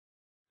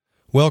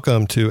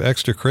Welcome to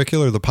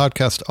Extracurricular, the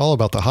podcast all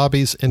about the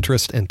hobbies,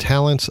 interests, and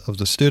talents of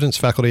the students,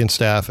 faculty, and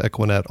staff at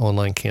Gwinnett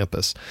Online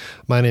Campus.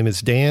 My name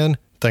is Dan.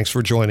 Thanks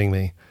for joining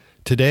me.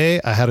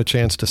 Today, I had a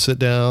chance to sit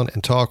down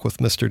and talk with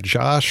Mr.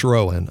 Josh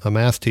Rowan, a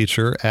math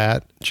teacher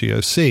at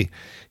GOC.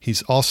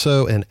 He's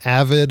also an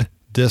avid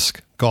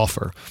disc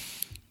golfer.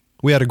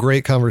 We had a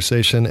great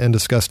conversation and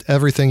discussed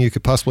everything you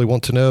could possibly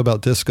want to know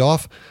about disc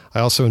golf. I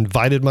also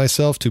invited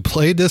myself to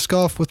play disc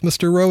golf with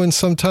Mr. Rowan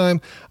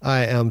sometime.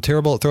 I am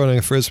terrible at throwing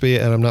a frisbee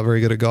and I'm not very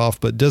good at golf,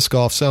 but disc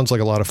golf sounds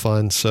like a lot of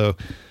fun, so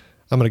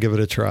I'm going to give it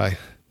a try.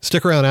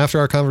 Stick around after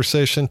our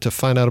conversation to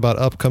find out about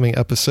upcoming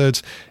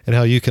episodes and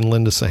how you can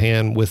lend us a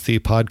hand with the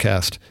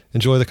podcast.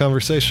 Enjoy the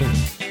conversation.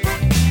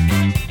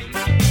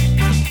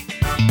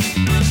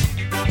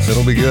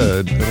 It'll be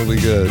good. It'll be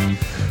good.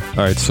 All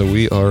right, so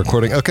we are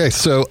recording. Okay,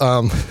 so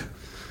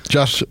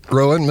Josh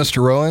Rowan,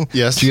 Mr. Rowan.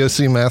 Yes.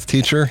 GOC math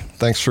teacher.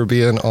 Thanks for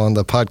being on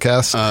the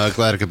podcast.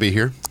 Glad I could be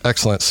here.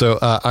 Excellent. So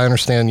I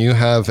understand you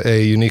have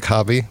a unique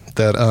hobby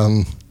that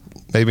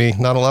maybe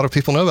not a lot of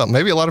people know about.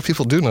 Maybe a lot of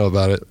people do know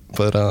about it,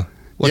 but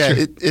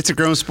it's a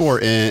grown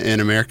sport in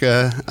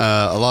America.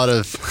 A lot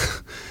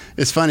of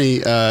it's funny.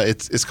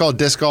 It's called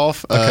disc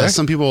golf. Okay.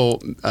 Some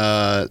people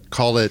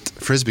call it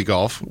frisbee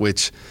golf,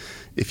 which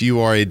if you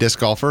are a disc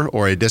golfer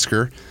or a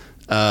discer,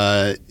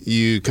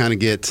 you kind of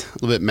get a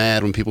little bit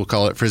mad when people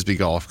call it frisbee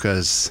golf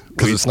because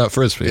it's not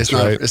frisbee. It's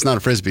not a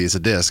frisbee. It's a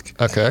disc.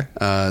 Okay.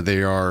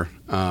 They are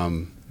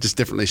just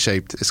differently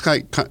shaped. It's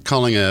like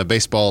calling a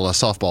baseball a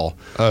softball.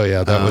 Oh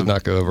yeah, that would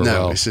not go over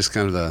well. No, it's just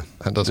kind of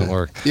that doesn't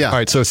work. Yeah. All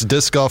right, so it's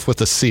disc golf with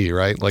a C,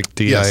 right? Like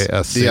D-I-S-C.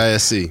 Yes,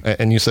 D-I-S-C.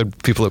 And you said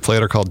people that play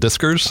it are called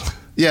discers?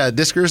 Yeah,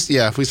 discers.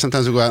 Yeah,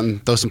 sometimes we go out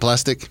and throw some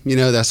plastic.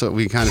 That's what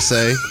we kind of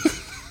say.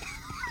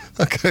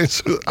 Okay,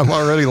 so I'm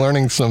already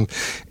learning some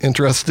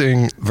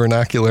interesting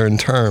vernacular and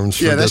terms.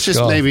 For that's just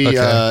golf. Maybe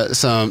okay.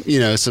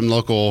 some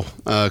local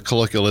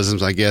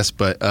colloquialisms, I guess.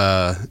 But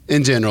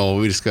in general,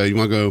 we just go. You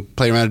want to go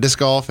play around a disc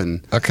golf,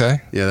 and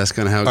okay, yeah, that's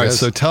kind of how it goes. All right, goes.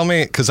 so tell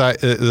me, because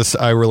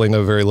I really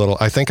know very little.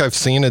 I think I've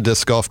seen a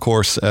disc golf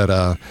course at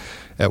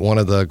one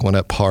of the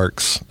Gwinnett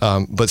parks.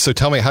 But so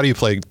tell me, how do you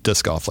play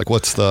disc golf? Like,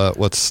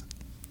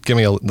 give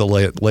me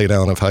the lay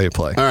down of how you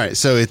play. All right,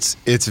 so it's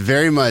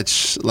very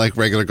much like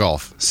regular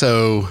golf.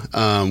 So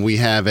we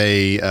have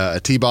a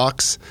tee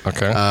box,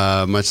 okay,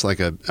 much like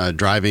a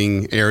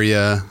driving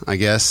area, I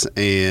guess,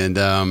 and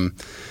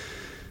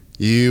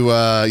you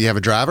have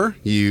a driver,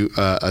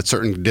 a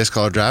certain disc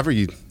called driver.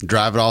 You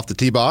drive it off the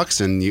tee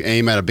box, and you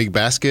aim at a big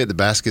basket. The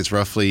basket's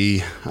roughly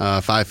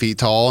 5 feet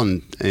tall,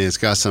 and it's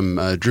got some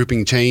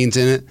drooping chains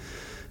in it,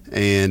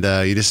 and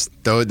you just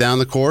throw it down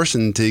the course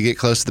until you get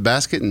close to the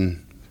basket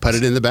and put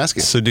it in the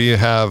basket. So do you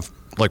have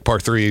like par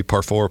 3,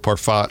 par 4, par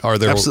 5? Are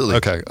there? Absolutely.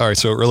 Okay. All right.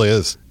 So it really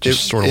is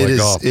just sort of like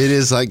golf. It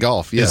is like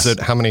golf, yes. Is it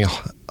how many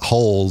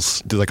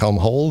holes? Do they call them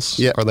holes?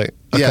 Yeah. Are they?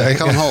 Okay. Yeah, they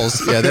call them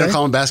holes. Yeah, they don't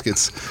call them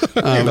baskets.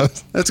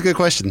 That's a good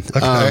question.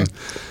 Okay.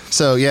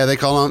 So yeah, they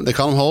call them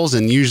holes,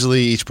 and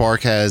usually each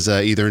park has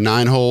either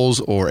 9 holes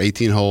or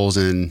 18 holes,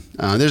 and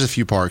there's a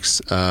few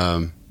parks,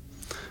 not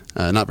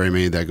very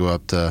many that go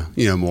up to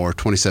more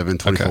 27,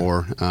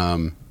 24.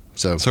 Okay.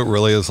 So it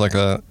really is like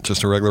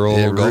just a regular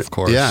old golf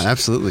course. Yeah,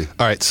 absolutely.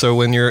 All right. So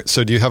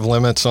do you have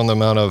limits on the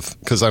amount of?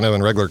 Because I know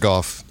in regular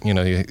golf,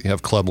 you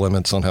have club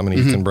limits on how many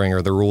you can bring.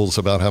 Are there rules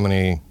about how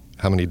many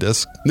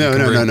discs? No.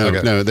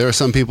 Okay. No. There are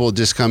some people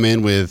just come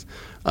in with,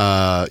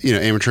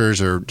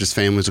 amateurs or just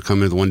families will come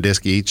in with 1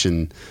 disc each,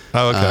 and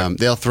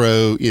they'll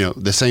throw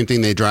the same thing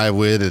they drive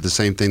with, or the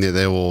same thing that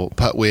they will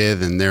putt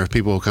with. And there are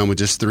people who come with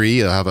just 3.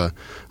 They'll have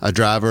a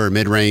driver, a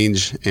mid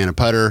range, and a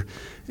putter.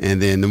 And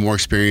then the more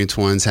experienced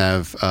ones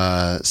have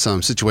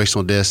some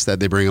situational discs that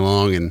they bring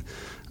along, and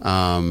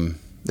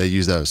they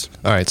use those.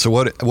 All right. So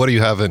what do you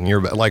have in your,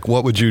 like,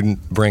 what would you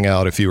bring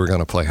out if you were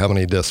going to play? How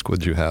many discs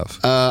would you have?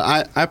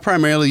 I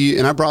primarily,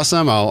 and I brought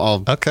some.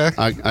 Okay.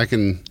 I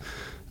can.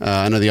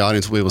 I know the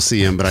audience will be able to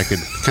see them, but I could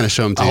kind of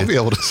show them to you. I'll be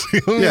able to see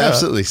them. Yeah,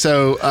 absolutely.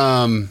 So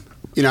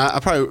I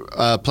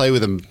probably play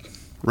with a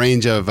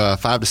range of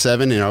 5 to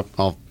 7.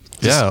 I'll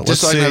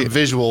just so I can have a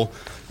visual.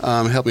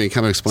 Help me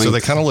kind of explain. So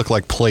they kind of look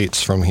like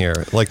plates from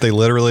here. Like they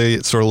literally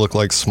sort of look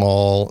like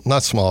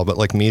not small, but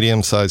like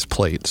medium-sized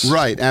plates.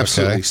 Right,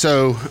 absolutely. Okay.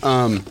 So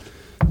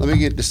let me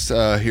get this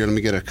here. Let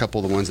me get a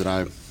couple of the ones that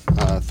I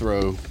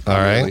throw. All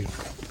right.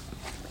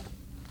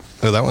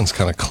 Oh, that one's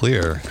kind of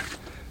clear.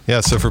 Yeah,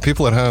 so for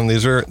people at home,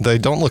 they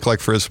don't look like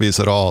Frisbees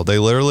at all. They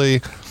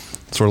literally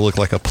sort of look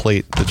like a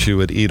plate that you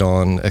would eat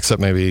on,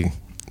 except maybe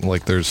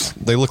like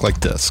they look like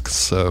discs.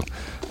 So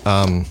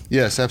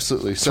yes,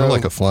 absolutely. Sort of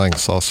like a flying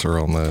saucer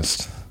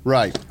almost.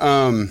 Right.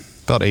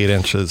 About 8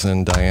 inches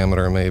in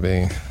diameter,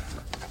 maybe.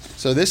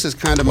 So this is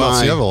kind of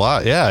so you have a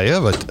lot. Yeah, you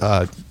have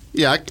a...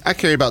 I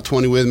carry about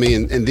 20 with me,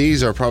 and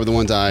these are probably the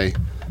ones I...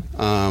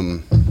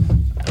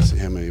 let's see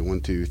how many.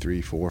 1, 2,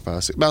 3, 4,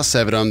 5, 6. About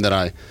 7 of them that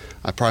I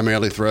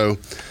primarily throw.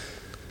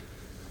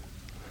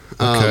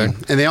 Okay.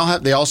 And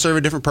they all serve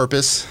a different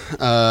purpose.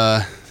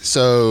 There's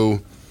a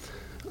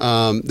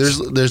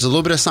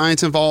little bit of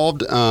science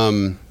involved.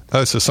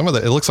 Oh, so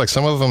it looks like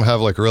some of them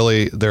have like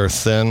they're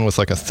thin with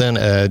like a thin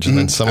edge, and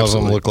then some of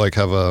them look like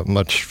have a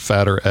much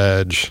fatter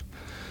edge.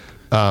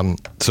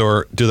 So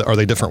are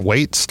they different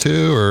weights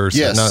too, or is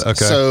yes? It not?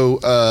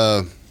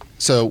 Okay.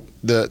 So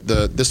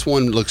this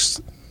one looks.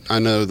 I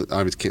know that I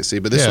obviously can't see,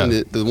 but this one,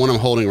 the one I'm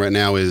holding right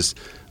now,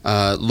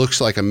 looks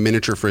like a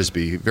miniature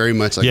frisbee, very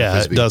much like a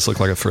frisbee. Yeah, it does look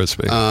like a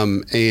frisbee.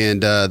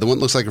 And the one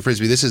that looks like a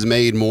frisbee, this is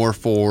made more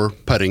for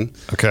putting.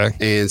 Okay.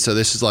 And so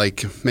this is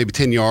like maybe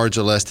 10 yards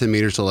or less, 10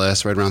 meters or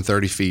less, right around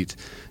 30 feet.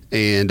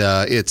 And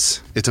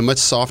it's a much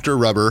softer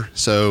rubber,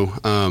 so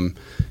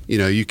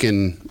you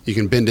can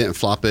bend it and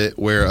flop it.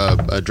 Where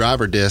a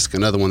driver disc,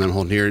 another one that I'm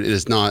holding here, it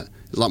is not.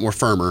 It's a lot more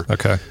firmer.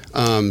 Okay.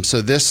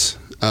 So this,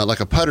 like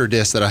a putter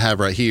disc that I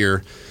have right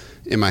here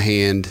in my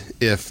hand,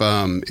 if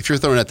you're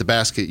throwing at the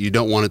basket, you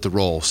don't want it to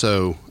roll.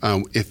 So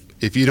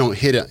if you don't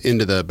hit it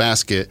into the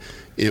basket,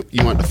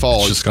 you want it to fall.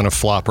 It's just going to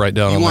flop right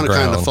down on the ground. You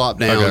want it kind of flop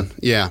down. Okay.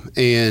 Yeah.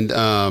 And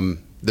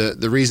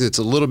the reason it's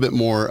a little bit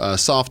more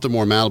softer,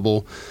 more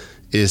malleable,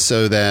 is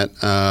so that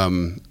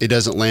it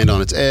doesn't land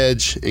on its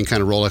edge and kind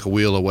of roll like a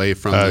wheel away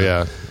from Oh,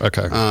 yeah.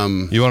 Okay.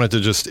 You want it to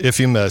just, if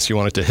you miss, you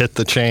want it to hit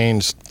the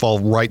chains, fall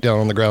right down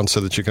on the ground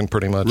so that you can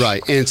pretty much...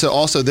 Right. And so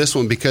also this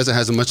one, because it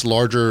has a much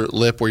larger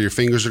lip where your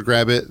fingers would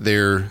grab it,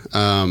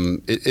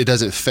 it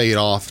doesn't fade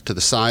off to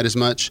the side as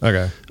much.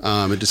 Okay.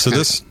 It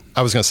just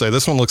I was going to say,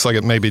 this one looks like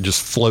it maybe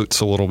just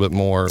floats a little bit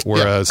more,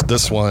 whereas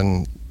this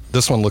one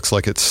looks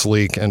like it's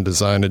sleek and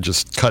designed to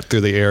just cut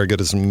through the air,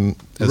 get as much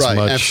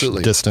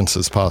absolutely. distance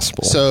as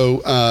possible. So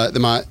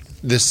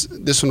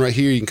this one right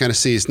here, you can kind of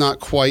see it's not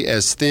quite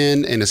as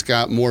thin, and it's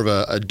got more of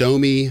a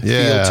domey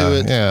feel to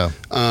it.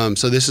 Yeah.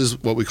 So this is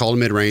what we call a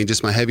mid-range.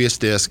 It's my heaviest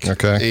disc.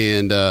 Okay.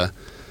 And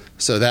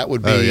so that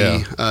would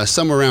be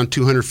somewhere around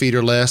 200 feet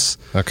or less.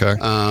 Okay.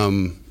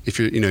 If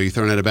you're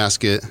throwing at a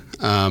basket.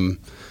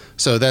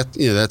 So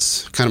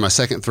that's kind of my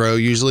second throw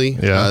usually.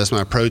 Yeah. That's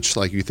my approach.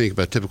 Like you think of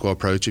a typical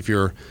approach. If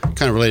you're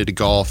kind of related to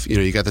golf,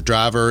 you got the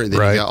driver, and then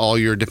you got all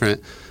your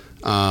different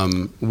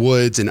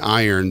woods and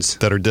irons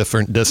that are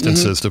different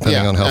distances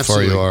depending on how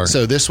far you are.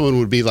 So this one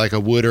would be like a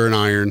wood or an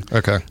iron.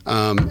 Okay.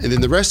 And then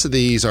the rest of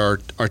these are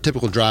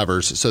typical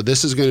drivers. So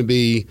this is going to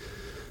be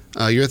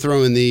you're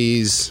throwing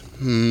these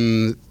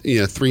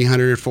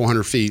 300,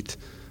 400 feet.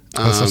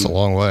 That's a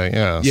long way.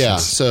 Yeah. Yeah.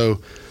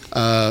 So.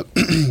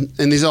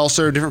 And these all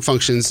serve different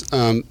functions.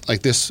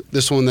 Like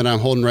this one that I'm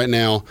holding right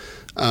now,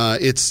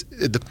 it's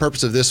the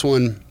purpose of this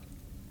one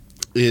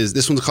is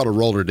this one's called a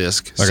roller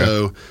disc. Okay.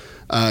 So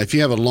if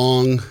you have a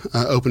long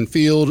open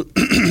field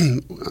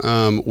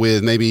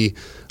with maybe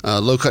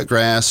low cut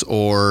grass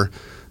or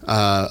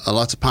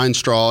lots of pine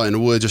straw in the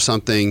woods or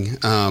something,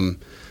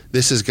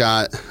 this has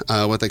got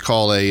what they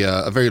call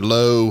a very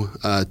low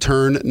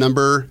turn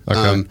number.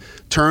 Okay.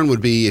 Turn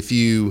would be if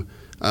you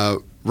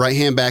right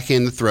hand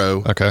backhand the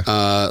throw, okay.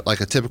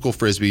 Like a typical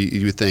frisbee,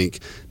 you would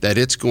think that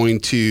it's going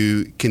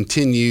to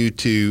continue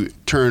to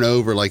turn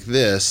over like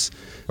this.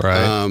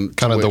 Right.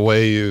 Kind of the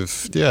way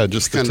just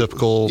the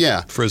typical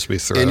frisbee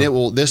throw.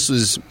 And this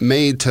was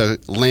made to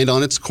land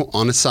on its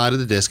side of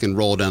the disc and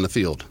roll down the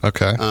field.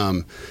 Okay.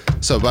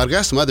 But I've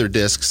got some other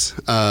discs.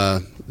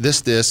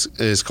 This disc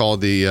is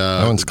called the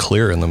that one's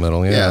clear in the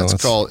middle. Yeah.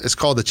 It's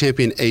called the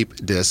Champion Ape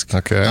disc.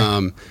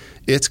 Okay.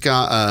 It's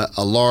got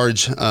a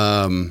large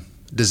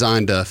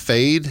designed to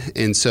fade,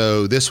 and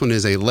so this one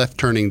is a left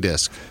turning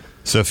disc.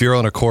 So if you're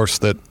on a course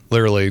that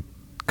literally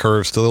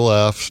curves to the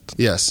left,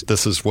 yes,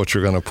 this is what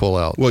you're going to pull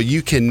out. Well,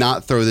 you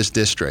cannot throw this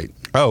disc straight.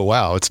 Oh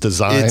wow, it's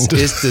designed.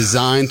 It's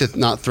designed to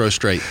not throw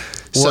straight.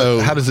 So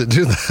how does it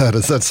do that?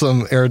 Is that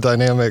some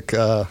aerodynamic?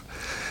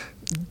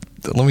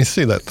 Let me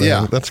see that thing.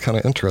 Yeah. That's kind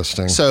of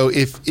interesting. So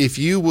if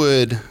you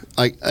would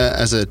like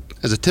as a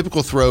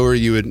typical thrower,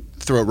 you would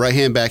throw it right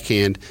hand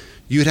backhand.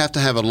 You would have to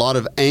have a lot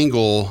of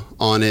angle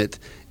on it.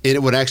 And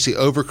it would actually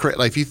overcorrect.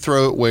 Like if you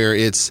throw it where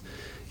it's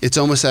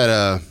almost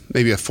at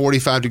maybe a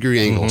 45 degree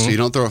angle, so you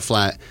don't throw it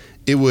flat,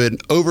 it would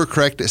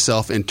overcorrect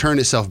itself and turn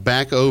itself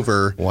back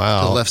over to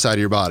the left side of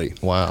your body.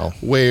 Wow.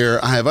 Where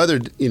I have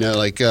other,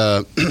 like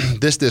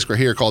this disc right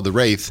here called the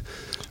Wraith,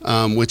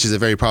 which is a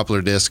very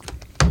popular disc.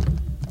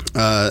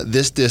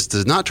 This disc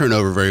does not turn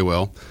over very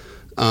well.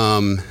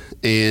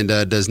 And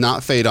does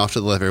not fade off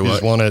to the left very well. You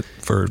just want it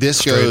for this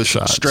straight goes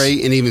shots.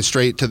 Straight and even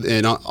straight to,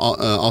 and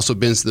also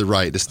bends to the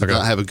right. This does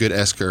not have a good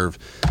S curve.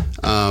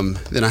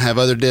 Then I have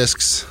other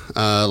discs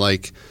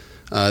like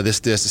this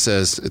disc that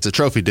says it's a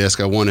trophy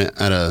disc. I won it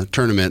at a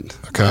tournament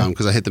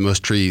because I hit the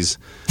most trees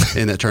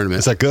in that tournament.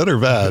 Is that good or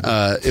bad?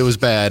 It was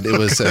bad. It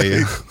was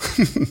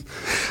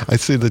I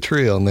see the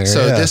tree on there.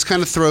 So this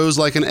kind of throws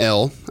like an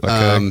L.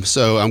 Okay.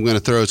 So I'm going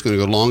to throw. It's going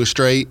to go long and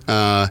straight.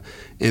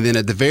 And then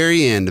at the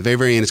very end,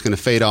 it's going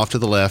to fade off to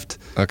the left.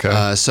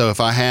 Okay. So if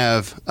I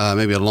have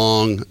maybe a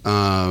long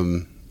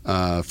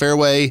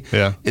fairway,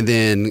 and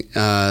then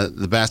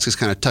the basket's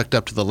kind of tucked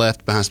up to the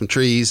left behind some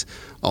trees,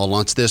 I'll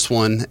launch this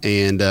one,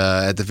 and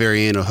at the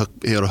very end,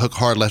 it'll hook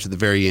hard left at the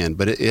very end,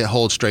 but it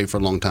holds straight for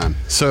a long time.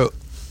 So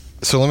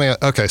let me.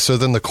 Okay. So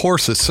then the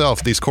course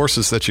itself, these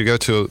courses that you go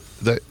to,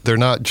 they're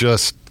not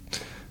just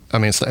I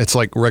mean, it's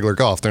like regular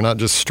golf. They're not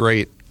just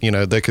straight.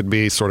 They could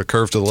be sort of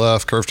curved to the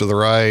left, curved to the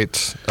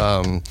right,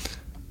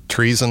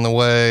 trees in the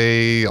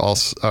way.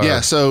 Also,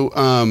 So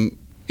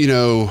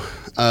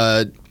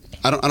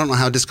I don't know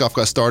how disc golf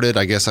got started.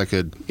 I guess I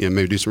could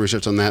maybe do some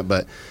research on that.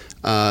 But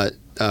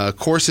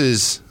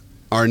courses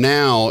are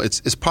now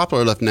it's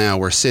popular enough now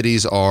where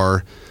cities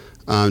are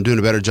doing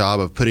a better job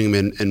of putting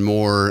them in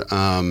more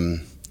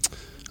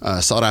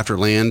sought after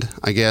land.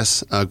 I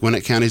guess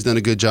Gwinnett County's done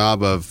a good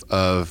job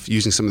of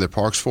using some of their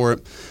parks for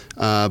it.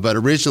 But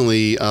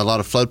originally, a lot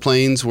of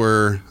floodplains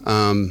were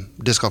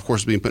disc golf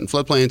courses being put in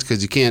floodplains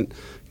because you can't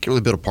really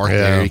build a park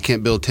there. You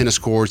can't build tennis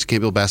courts. You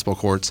can't build basketball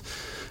courts.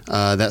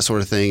 That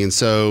sort of thing. And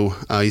so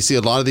you see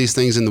a lot of these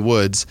things in the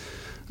woods.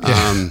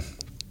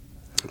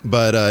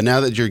 But now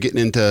that you're getting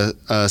into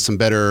some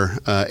better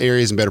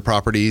areas and better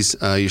properties,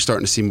 you're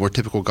starting to see more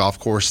typical golf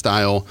course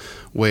style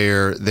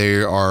where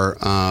they are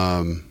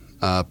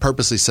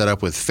purposely set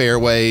up with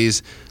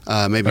fairways,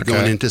 maybe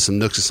going into some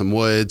nooks of some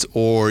woods,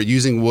 or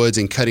using woods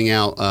and cutting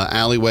out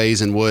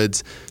alleyways and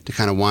woods to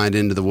kind of wind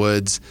into the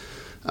woods.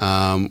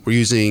 We're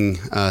using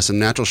some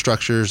natural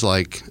structures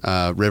like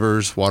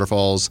rivers,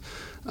 waterfalls,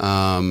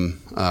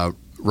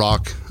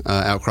 rock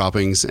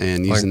outcroppings,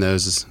 and using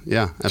those as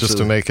absolutely. Just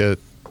to make it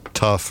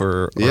tough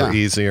or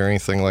easy or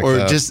anything like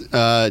that,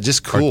 or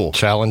just cool, or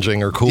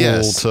challenging or cool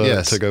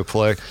to go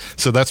play.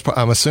 So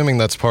I'm assuming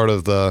that's part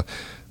of the,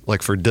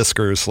 like, for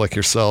discers like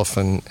yourself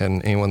and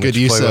anyone that good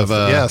you use play of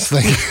with. Yes,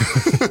 thank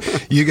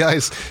you. You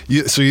guys,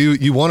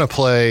 you want to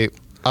play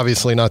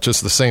obviously not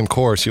just the same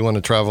course. You want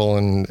to travel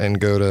and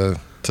go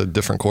to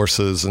different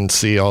courses and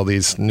see all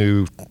these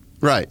new.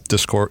 Right.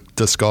 Disc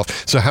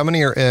golf. So how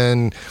many are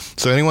in,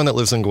 so anyone that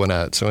lives in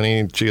Gwinnett, so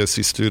any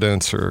GOC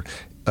students or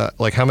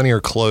how many are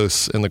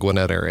close in the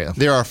Gwinnett area?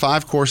 There are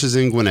 5 courses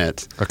in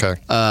Gwinnett. Okay.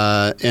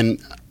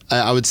 And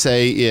I would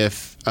say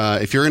if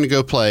you're going to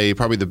go play,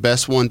 probably the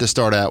best one to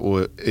start out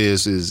with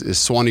is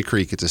Suwanee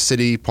Creek. It's a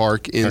city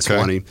park in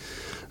Suwanee.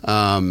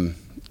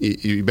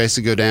 You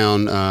basically go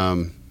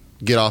down,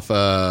 get off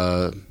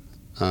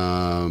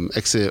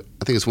exit,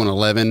 I think it's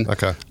 111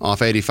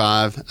 off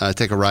 85,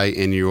 take a right,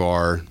 and you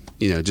are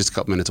just a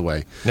couple minutes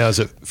away. Now, is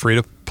it free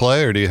to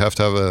play, or do you have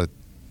to have a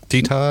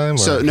tee time?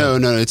 So no,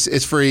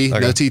 it's free.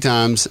 No tee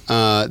times.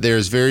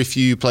 There's very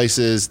few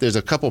places. There's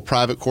a couple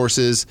private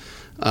courses.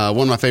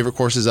 One of my favorite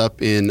courses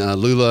up in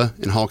Lula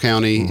in Hall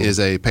County is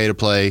a pay to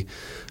play,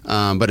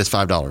 but it's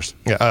 $5.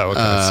 Yeah. Oh,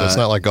 okay. So it's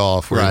not like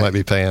golf where you might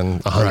be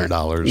paying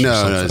 $100.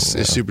 No,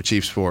 it's super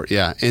cheap sport.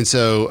 Yeah, and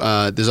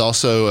so there's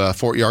also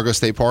Fort Yargo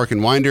State Park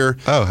in Winder.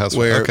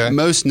 Where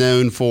most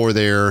known for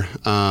their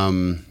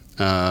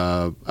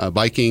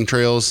biking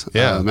trails,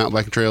 mountain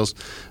biking trails.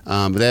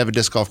 But they have a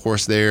disc golf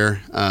course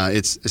there.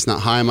 It's not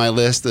high on my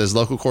list as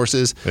local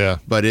courses,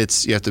 but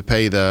you have to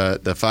pay the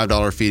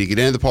 $5 fee to get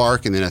into the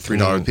park, and then a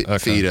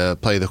 $3 fee to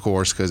play the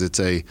course because it's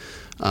a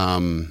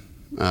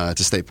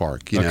state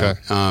park.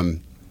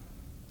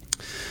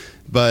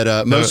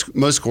 But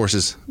most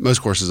courses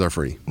are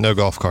free. No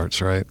golf carts,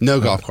 right?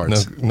 No golf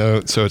carts. No.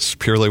 So it's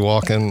purely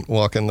walking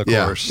the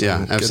course. Yeah,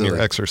 and absolutely. Getting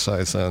your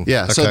exercise in.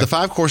 Yeah. Okay. So the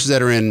 5 courses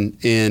that are in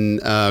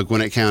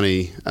Gwinnett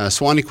County,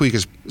 Suwanee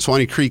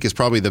Creek is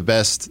probably the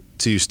best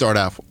to start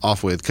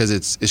off with because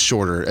it's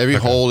shorter. Every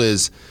hole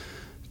is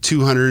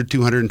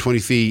 220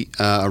 feet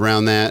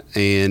around that,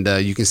 and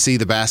you can see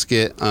the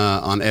basket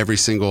on every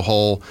single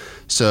hole.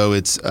 So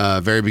it's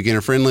very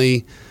beginner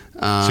friendly.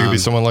 So you could be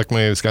someone like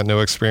me who's got no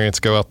experience,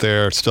 go out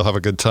there, still have a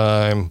good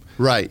time.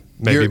 Right.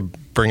 Maybe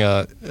bring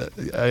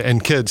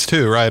and kids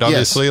too, right?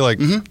 Obviously,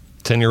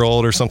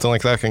 10-year-old or something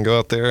like that can go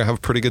out there, have a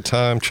pretty good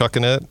time,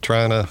 chucking it,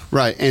 trying to.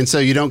 Right. And so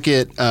you don't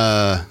get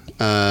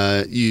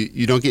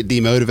you don't get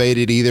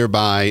demotivated either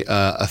by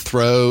a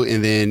throw,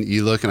 and then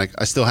you look and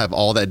I still have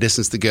all that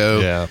distance to go.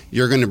 Yeah.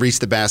 You're going to reach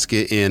the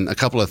basket in a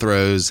couple of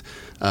throws,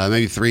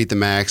 maybe 3 at the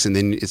max, and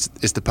then it's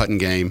the putting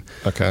game.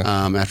 Okay.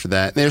 After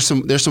that, there's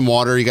some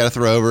water you got to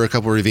throw over, a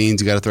couple of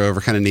ravines you got to throw over,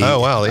 kind of neat. Oh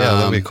wow, yeah,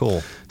 that'd be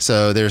cool.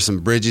 So there's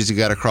some bridges you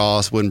got to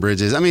cross, wooden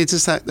bridges. I mean, it's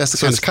just that's the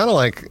so kind it's kind of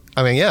like,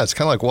 it's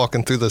kind of like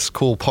walking through this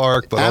cool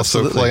park, but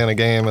also playing a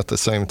game at the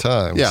same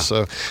time. Yeah.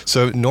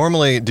 So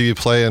normally, do you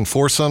play in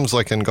foursomes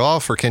like in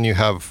golf, or can you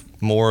have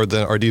more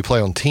than, or do you play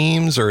on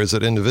teams, or is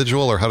it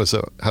individual, or how does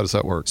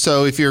that work?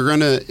 So if you're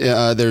gonna,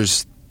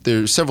 there's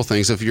several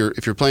things. If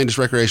you're playing just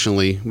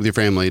recreationally with your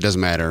family, it doesn't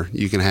matter.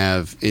 You can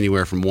have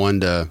anywhere from 1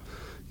 to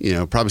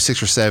probably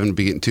 6 or 7 would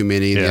be getting too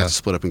many. You have to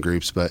split up in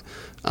groups. But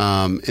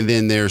and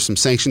then there's some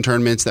sanctioned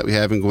tournaments that we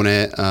have in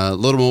Gwinnett,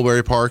 Little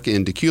Mulberry Park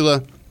in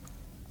Decula.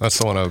 That's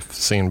the one I've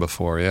seen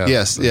before. Yeah.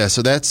 Yes. Yeah.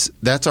 So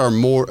that's our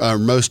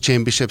most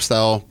championship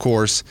style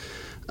course.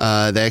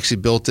 They actually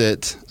built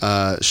it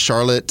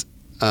Charlotte,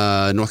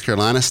 North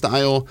Carolina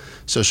style.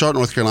 So Charlotte,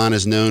 North Carolina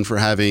is known for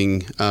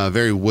having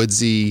very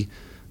woodsy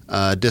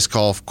disc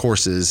golf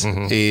courses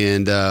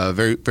and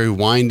very very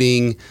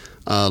winding.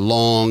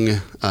 Long,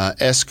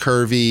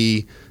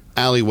 S-curvy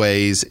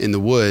alleyways in the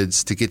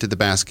woods to get to the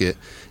basket.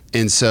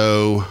 And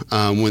so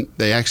when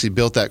they actually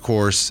built that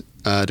course,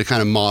 to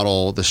kind of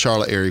model the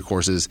Charlotte area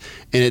courses,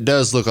 and it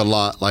does look a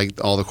lot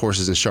like all the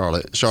courses in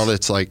Charlotte.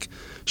 Charlotte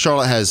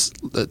has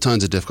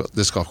tons of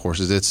disc golf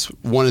courses. It's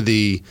one of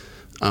the,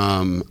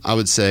 I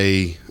would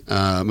say,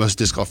 most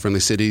disc golf friendly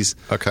cities.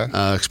 Okay.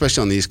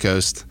 Especially on the East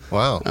Coast.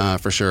 Wow.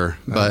 For sure.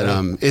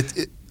 But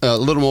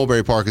Little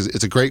Mulberry Park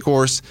it's a great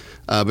course,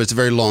 but it's a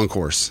very long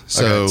course.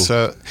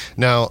 So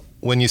now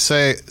when you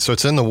say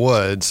it's in the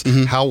woods,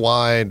 Mm-hmm. how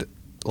wide?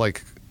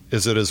 Like,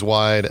 is it as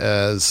wide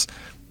as?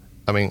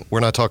 I mean, we're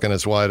not talking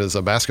as wide as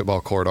a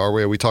basketball court, are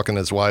we? Are we talking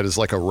as wide as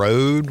like a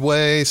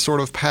roadway sort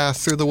of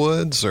path through the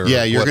woods? Or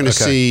yeah, you're going to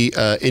see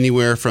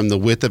anywhere from the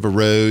width of a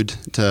road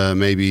to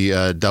maybe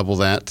double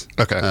that.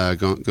 Okay.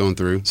 Going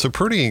through. So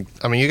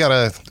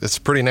it's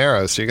pretty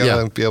narrow, so you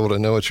gotta be able to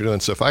know what you're doing.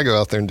 So if I go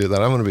out there and do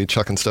that, I'm going to be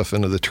chucking stuff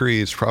into the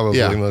trees,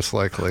 probably most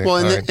likely. Well,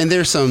 and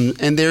there's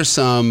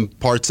some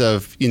parts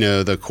of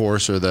the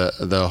course or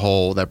the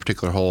hole, that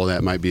particular hole,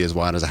 that might be as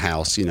wide as a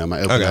house.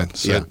 Might open up.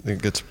 So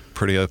it gets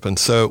pretty open.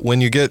 So when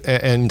you get,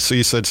 and so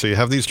you said, so you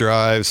have these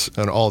drives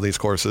on all these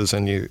courses,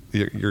 and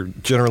you're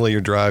generally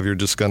your drive, you're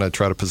just going to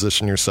try to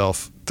position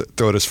yourself,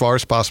 throw it as far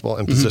as possible,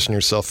 and position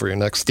yourself for your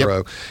next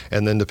throw.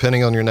 And then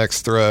depending on your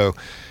next throw,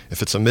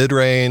 if it's a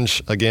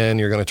mid-range, again,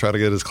 you're going to try to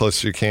get as close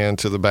as you can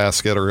to the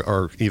basket,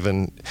 or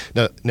even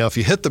now if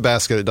you hit the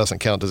basket, it doesn't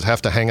count. Does it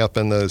have to hang up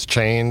in those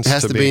chains? It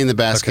has to be in the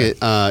basket.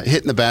 Okay.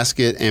 Hitting the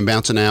basket and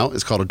bouncing out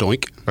is called a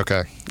doink.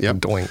 Okay. Yep.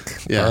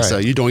 Doink. Yeah. Right. So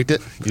you doinked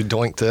it. You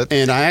doinked it.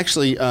 And I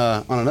actually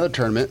on another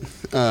tournament,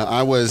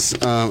 I was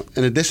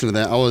in addition to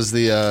that, I was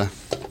the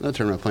another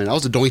tournament I played. I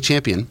was the doink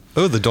champion.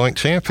 Oh, the doink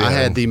champion. I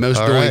had the most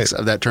doinks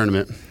of that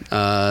tournament.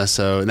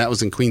 And that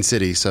was in Queen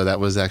City. So that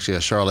was actually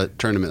a Charlotte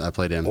tournament I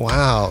played in.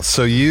 Wow.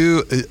 So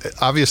you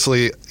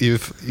obviously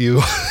you've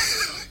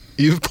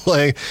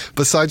played,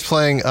 besides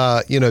playing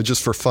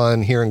just for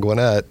fun here in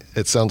Gwinnett,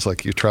 it sounds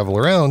like you travel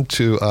around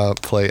to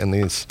play in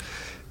these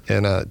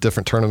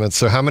different tournaments.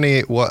 So how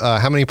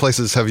many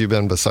places have you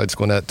been besides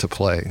Gwinnett to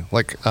play?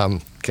 Like,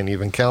 can you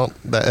even count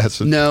that?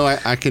 No,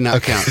 I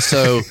cannot count.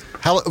 So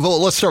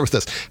let's start with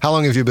this. How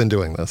long have you been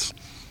doing this?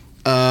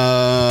 Disc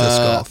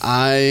golf.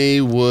 I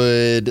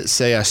would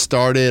say I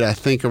started, I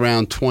think,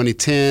 around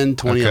 2010,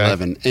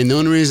 2011. Okay. And the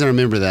only reason I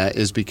remember that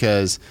is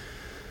because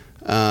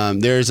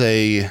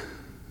it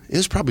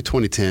was probably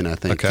 2010, I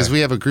think. Because I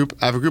have a group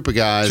of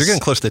guys. So you're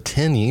getting close to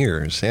 10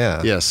 years,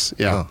 yeah. Yes,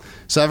 yeah. Oh.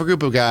 So I have a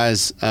group of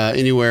guys,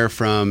 anywhere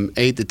from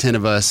 8 to 10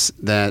 of us,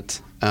 that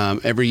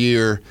every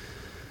year,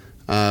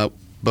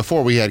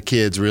 before we had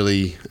kids,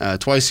 really,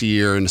 twice a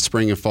year in the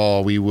spring and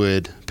fall, we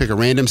would pick a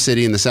random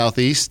city in the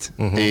southeast,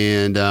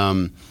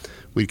 and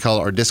we'd call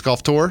it our disc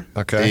golf tour.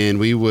 Okay. And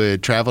we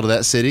would travel to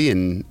that city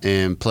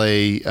and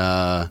play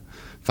 5,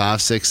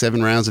 6,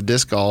 7 rounds of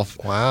disc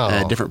golf. Wow.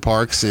 At different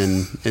parks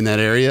in that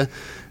area.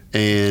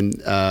 And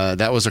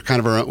that was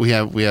we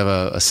have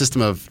a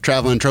system of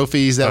traveling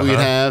trophies that we would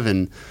have,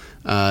 and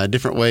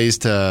different ways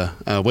to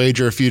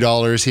wager a few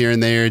dollars here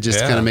and there, just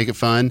to kind of make it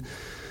fun.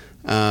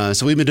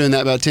 So we've been doing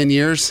that about 10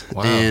 years.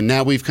 Wow. And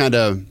now we've kind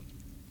of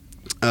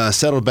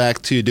settled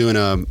back to doing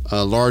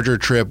a larger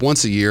trip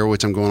once a year,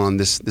 which I'm going on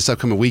this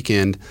upcoming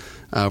weekend.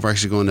 We're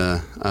actually going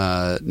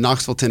to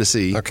Knoxville,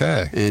 Tennessee.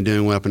 Okay. And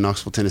doing one up in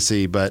Knoxville,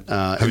 Tennessee. But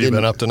have you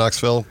been up to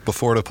Knoxville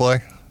before to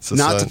play?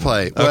 Not to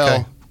play.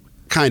 Well,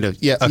 kind of.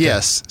 Yeah. Okay.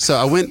 Yes. So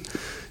I went.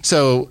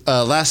 So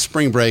last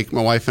spring break,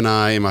 my wife and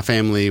I and my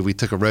family, we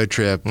took a road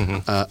trip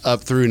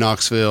up through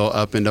Knoxville,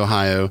 up into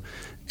Ohio,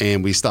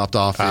 and we stopped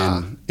off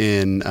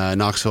in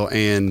Knoxville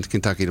and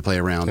Kentucky to play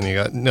a round.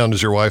 And now,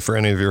 does your wife or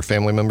any of your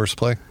family members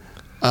play?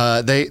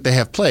 They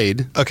have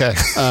played. Okay.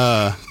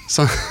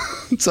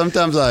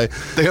 Sometimes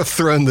they have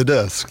thrown the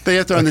disc. They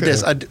have thrown the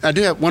disc. I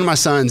do have one of my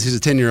sons. He's a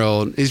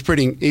 10-year-old. He's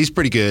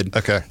pretty good.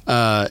 Okay.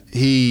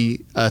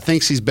 He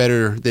thinks he's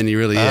better than he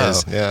really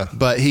is. Yeah.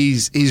 But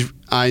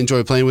I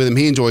enjoy playing with him.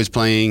 He enjoys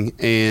playing,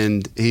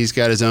 and he's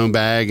got his own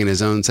bag and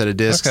his own set of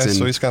discs. Okay, and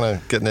so he's kind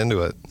of getting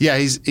into it. Yeah,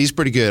 he's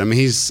pretty good. I mean,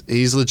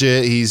 he's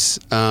legit. He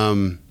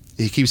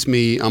keeps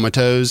me on my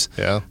toes.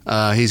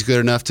 Yeah. He's good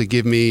enough to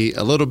give me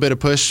a little bit of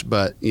push,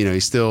 but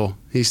he's still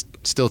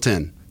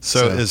 10.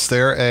 So is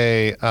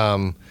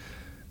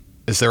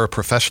there a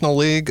professional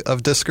league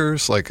of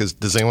discers? Like,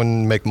 does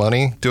anyone make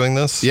money doing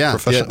this? Yeah.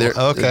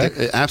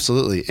 Okay.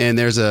 Absolutely. And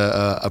there's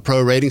a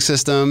pro rating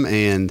system,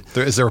 and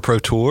is there a pro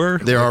tour?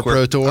 There are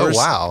pro tours. Oh,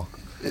 wow.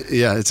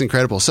 Yeah, it's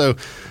incredible. So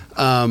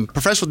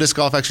professional disc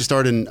golf actually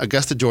started in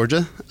Augusta,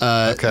 Georgia,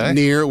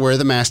 near where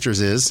the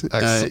Masters is.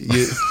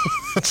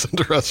 That's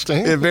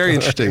interesting. Very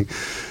interesting.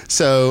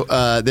 So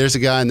there's a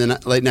guy in the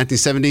late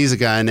 1970s, a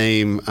guy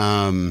named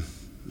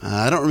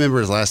I don't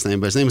remember his last name,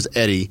 but his name was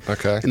Eddie.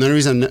 Okay. And the only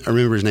reason I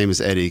remember his name is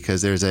Eddie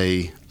because there's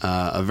a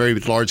very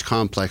large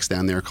complex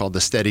down there called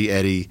the Steady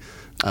Eddie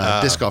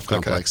Disc Golf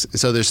Complex. Okay.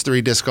 So there's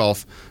 3 disc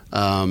golf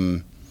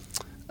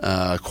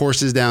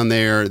courses down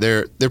there.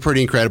 They're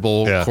pretty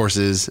incredible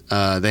courses.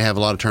 They have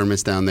a lot of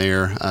tournaments down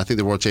there. I think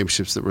the World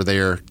Championships that were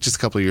there just a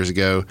couple of years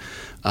ago,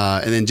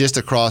 and then just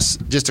across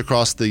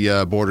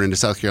the border into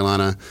South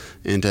Carolina,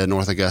 into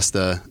North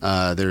Augusta,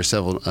 there are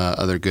several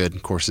other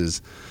good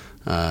courses.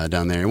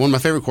 down there. And one of my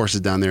favorite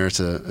courses down there, it's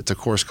a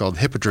course called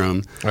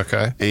Hippodrome.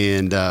 Okay.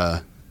 And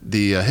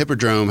the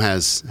Hippodrome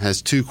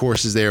has two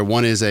courses there.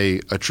 One is a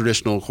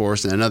traditional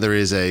course, and another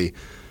is a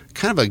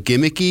kind of a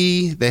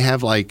gimmicky. They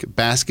have like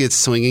baskets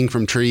swinging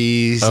from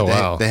trees. Oh,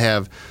 wow. They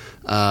have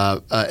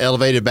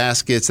elevated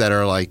baskets that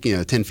are like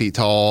 10 feet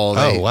tall.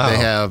 Oh, wow. They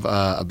have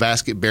a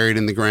basket buried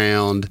in the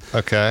ground.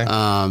 Okay.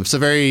 So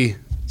very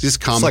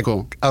just comical.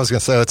 Like, I was going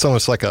to say it's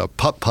almost like a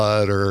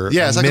putt-putt or it's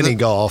a like mini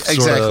golf.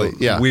 Exactly.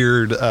 Sort of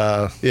weird.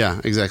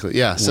 Exactly.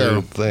 Yeah. So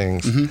weird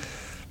things.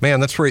 Man,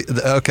 that's pretty.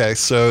 Okay,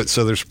 so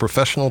there's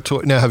professional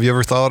tour. Now, have you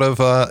ever thought of?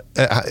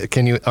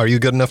 Are you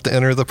good enough to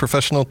enter the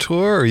professional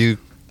tour? Or are you?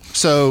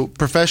 So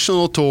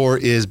professional tour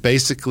is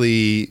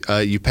basically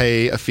you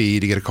pay a fee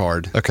to get a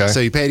card. Okay.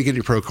 So you pay to get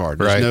your pro card.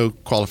 There's right. no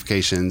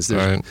qualifications.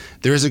 There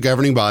is a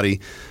governing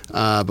body,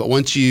 but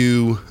once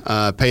you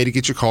pay to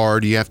get your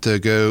card, you have to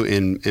go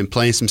and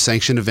play in some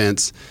sanctioned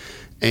events,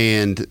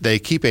 and they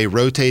keep a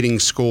rotating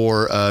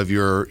score of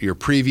your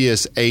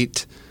previous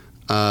 8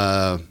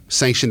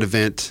 sanctioned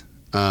event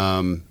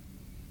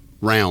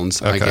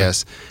rounds, I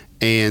guess.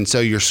 And so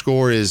your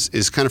score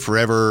is kind of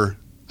forever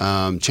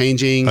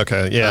changing.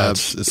 Okay, yeah,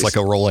 it's like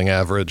a rolling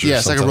average.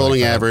 It's like a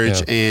rolling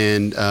average,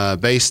 and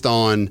based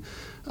on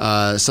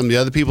some of the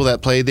other people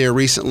that played there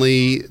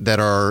recently that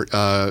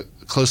are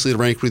closely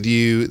ranked with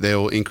you,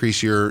 they'll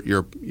increase your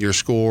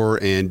score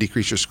and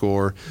decrease your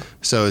score.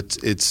 So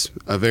it's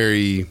a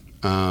very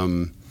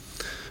the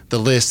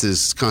list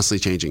is constantly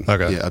changing.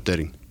 Okay,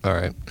 updating. All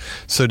right.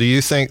 So do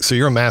you think? So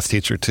you're a math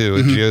teacher too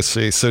at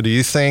GOC. So do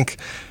you think?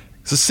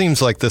 This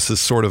seems like this is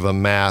sort of a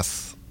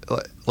math.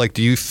 Like,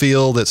 do you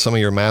feel that some of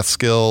your math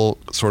skill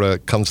sort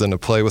of comes into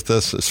play with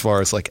this as far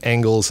as like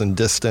angles and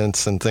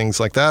distance and things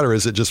like that? Or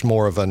is it just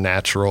more of a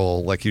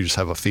natural, like you just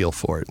have a feel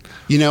for it?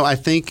 I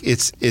think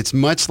it's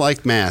much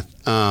like math.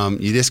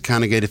 You just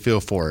kind of get a feel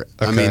for it.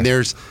 Okay. I mean,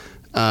 there's,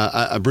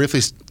 I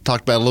briefly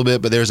talked about it a little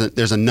bit, but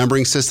there's a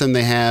numbering system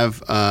they have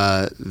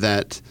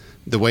that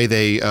the way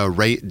they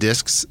rate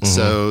discs.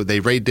 So they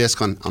rate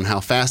disc on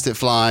how fast it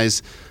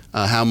flies,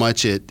 how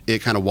much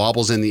it kind of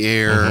wobbles in the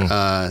air,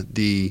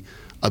 the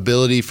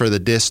ability for the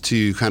disc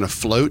to kind of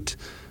float.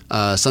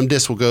 Some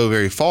discs will go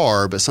very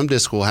far, but some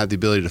discs will have the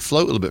ability to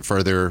float a little bit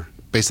further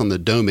based on the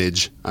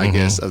domage, I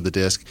guess, of the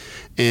disc.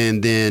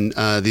 And then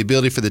the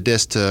ability for the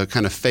disc to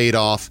kind of fade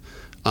off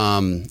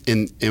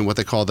in what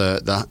they call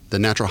the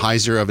natural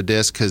hyzer of a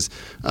disc, because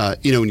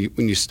when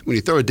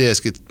you throw a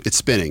disc, it's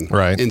spinning,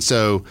 right? And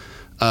so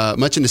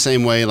much in the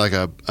same way, like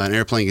an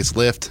airplane gets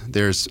lift,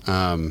 there's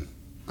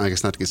I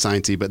guess not to get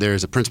sciencey, but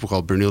there's a principle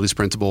called Bernoulli's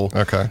principle.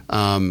 Okay.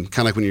 Kind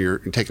of like when you're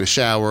taking a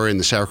shower and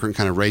the shower curtain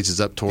kind of raises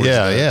up towards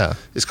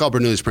It's called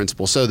Bernoulli's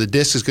principle. So the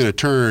disc is going to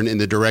turn in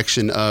the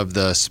direction of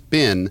the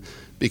spin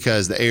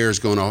because the air is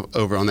going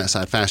over on that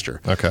side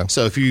faster. Okay.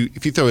 So if you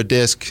throw a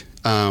disc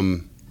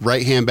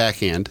right hand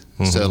backhand,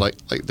 so like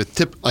the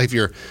tip, like if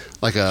you're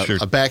like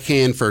a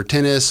backhand for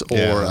tennis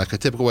or like a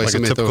typical way like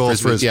somebody throw a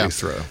frisbee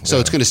throw. So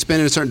it's going to spin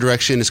in a certain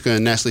direction. It's going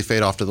to naturally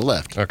fade off to the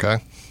left. Okay.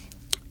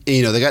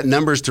 They got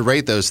numbers to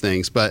rate those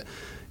things, but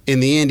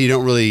in the end, you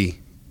don't really.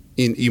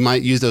 You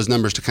might use those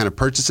numbers to kind of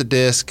purchase a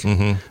disc for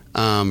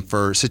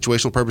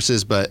situational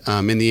purposes, but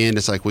in the end,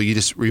 it's like, well, you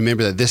just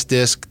remember that this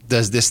disc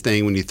does this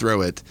thing when you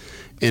throw it,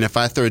 and if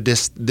I throw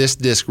this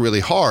disc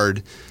really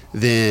hard,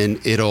 then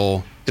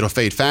it'll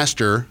fade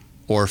faster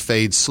or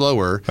fade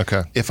slower.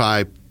 Okay. If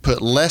I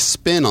put less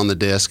spin on the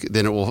disc,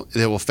 then it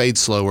will fade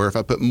slower. If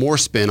I put more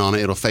spin on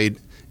it, it'll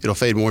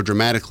fade more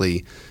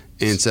dramatically.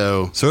 And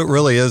so it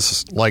really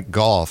is like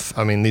golf.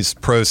 I mean, these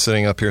pros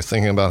sitting up here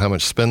thinking about how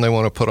much spin they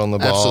want to put on the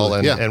ball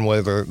and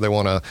whether they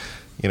want to,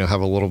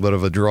 have a little bit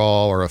of a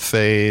draw or a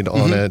fade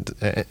on it.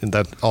 And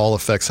that all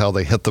affects how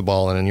they hit the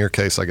ball. And in your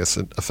case, I guess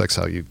it affects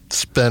how you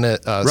spin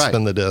it,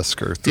 spin the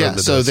disc or throw the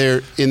disc. So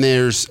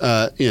there's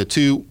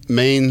two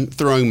main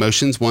throwing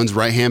motions. One's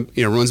right hand,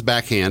 one's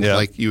backhand,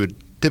 like you would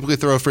typically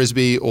throw a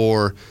frisbee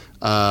or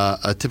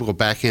a typical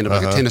backhand of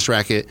like a tennis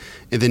racket.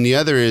 And then the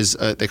other is,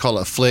 they call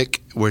it a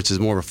flick, which is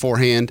more of a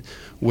forehand,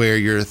 where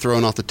you're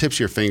throwing off the tips of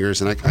your fingers.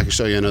 And I can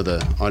show you, I know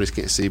the audience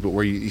can't see, but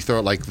where you throw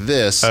it like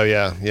this. Oh,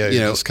 yeah. Yeah,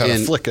 you're just kind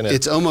of flicking it.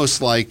 It's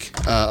almost like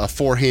a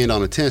forehand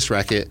on a tennis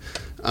racket,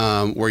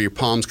 where your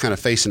palm's kind of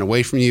facing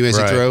away from you as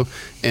you throw.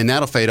 And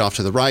that'll fade off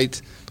to the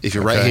right if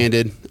you're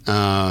right-handed.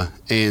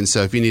 And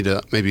so if you need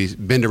to maybe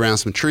bend around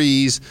some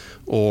trees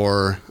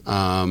or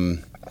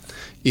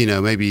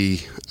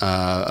maybe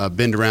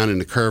bend around in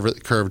the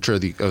curvature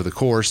of the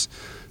course.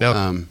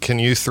 Now, can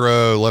you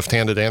throw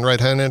left-handed and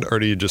right-handed, or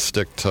do you just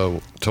stick to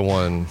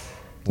one?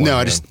 No,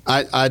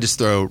 I just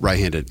throw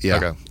right-handed.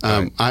 Yeah.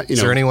 Okay. Is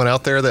there anyone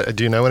out there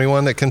do you know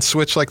anyone that can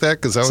switch like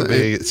that? Because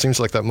it seems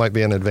like that might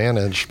be an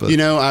advantage. But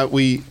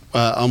we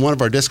on one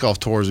of our disc golf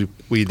tours,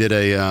 we did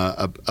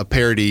a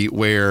parody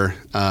where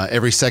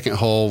every second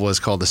hole was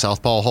called the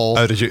southpaw hole.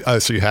 Oh, did you? Oh,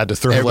 so you had to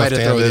throw left-handed.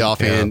 Had to throw the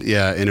offhand.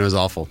 Yeah, and it was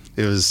awful.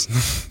 It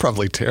was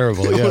probably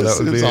terrible. Yeah,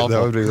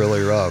 that would be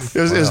really rough.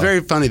 It was very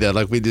funny though.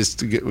 Like we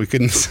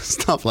couldn't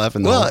stop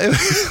laughing.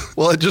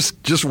 Well,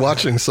 just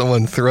watching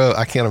someone throw,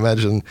 I can't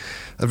imagine.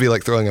 That'd be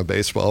like throwing a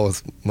baseball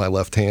with my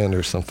left hand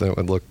or something.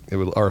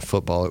 Or a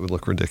football. It would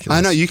look ridiculous.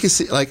 I know. You can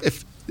see, like,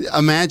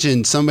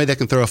 imagine somebody that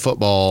can throw a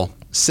football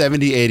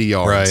 70, 80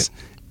 yards. Right.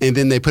 And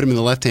then they put him in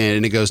the left hand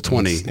and it goes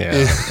 20.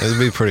 Yeah, it'd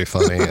be pretty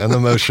funny. And the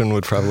motion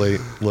would probably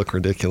look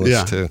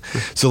ridiculous too.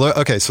 So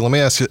let me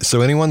ask you, so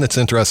anyone that's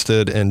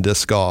interested in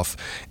disc golf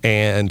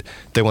and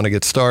they want to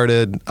get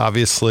started,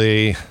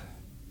 obviously,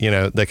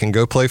 they can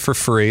go play for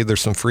free.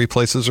 There's some free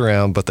places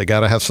around, but they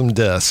got to have some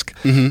disc.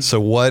 Mm-hmm. So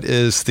what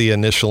is the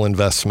initial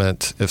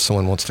investment if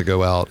someone wants to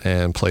go out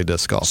and play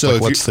disc golf? So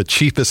what's the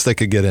cheapest they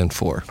could get in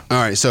for? All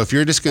right. So if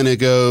you're just going to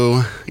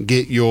go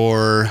get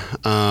your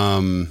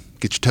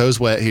toes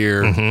wet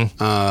here,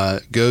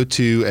 mm-hmm. Go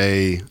to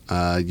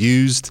a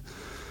used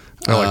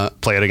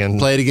Play It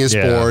Again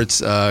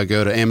Sports.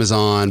 Go to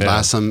Amazon,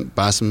 buy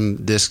some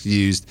discs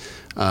used.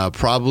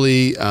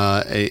 Probably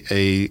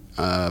a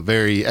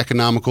very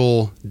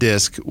economical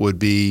disc would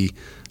be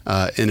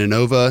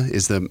Innova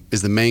is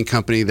the main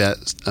company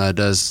that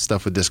does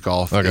stuff with disc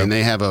golf, and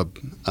they have a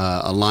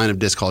line of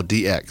discs called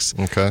DX.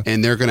 Okay,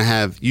 and they're going to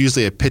have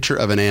usually a picture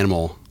of an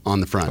animal on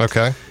the front.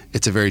 Okay,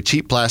 it's a very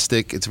cheap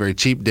plastic. It's a very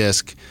cheap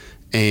disc.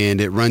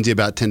 And it runs you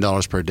about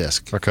 $10 per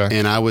disc. Okay.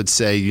 And I would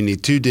say you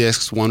need 2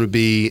 discs. One would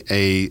be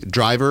a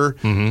driver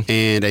mm-hmm.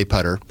 and a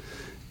putter.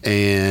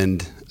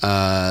 And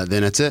then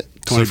that's it.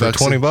 $20. So for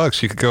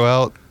 $20, you could go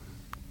out,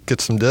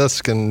 get some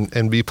disc,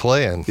 and be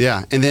playing.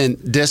 Yeah. And then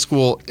disc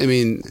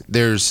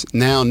there's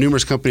now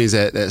numerous companies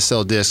that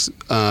sell discs.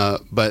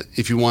 But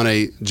if you want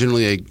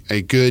generally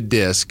a good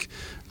disc,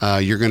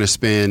 you're going to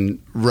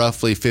spend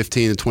roughly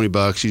 $15 to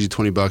 $20,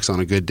 usually $20 on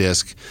a good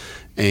disc.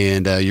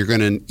 And you're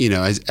going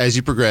to, as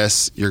you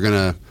progress, you're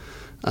going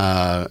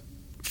to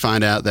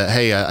find out that,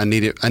 hey, I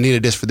need a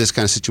disc for this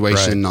kind of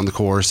situation on the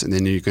course, and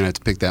then you're going to have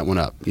to pick that one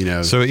up.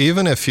 So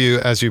even if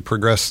as you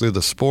progress through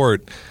the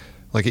sport,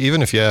 like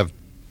even if you have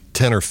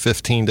 10 or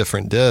 15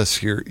 different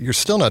discs, you're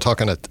still not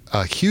talking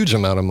a huge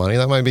amount of money.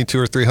 That might be $200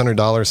 or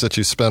 $300 that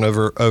you spent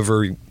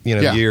over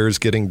years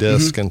getting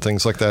discs mm-hmm. and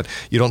things like that.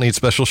 You don't need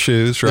special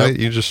shoes, right? Yep.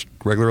 You just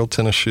regular old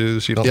tennis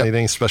shoes. You don't need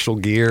any special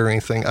gear or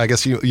anything. I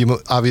guess you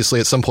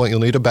obviously at some point you'll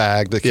need a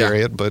bag to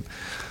carry it, but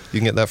you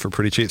can get that for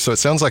pretty cheap. So it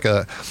sounds like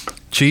a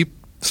cheap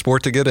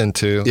sport to get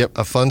into,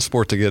 a fun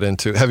sport to get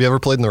into. Have you ever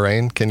played in the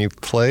rain? Can you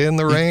play in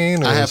the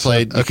rain? I have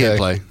played. You can't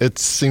play. It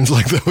seems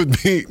like that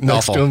would be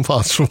next to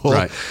impossible.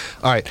 Right.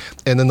 All right.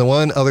 And then the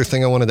one other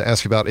thing I wanted to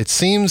ask you about, it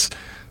seems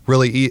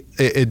really,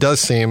 it does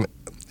seem,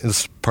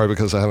 it's probably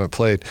because I haven't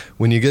played,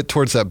 when you get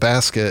towards that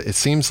basket, it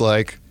seems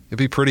like it'd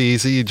be pretty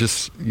easy. You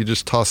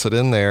just toss it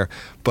in there.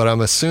 But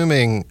I'm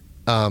assuming,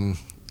 and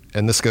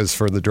this goes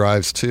for the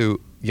drives too,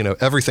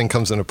 everything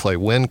comes into play.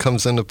 Wind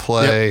comes into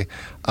play.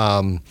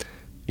 Yep.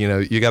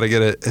 You got to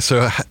get it.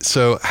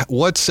 So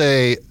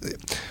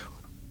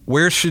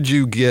where should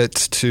you get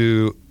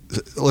to?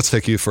 Let's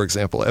take you, for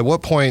example. At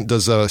what point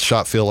does a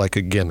shot feel like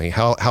a gimme?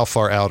 How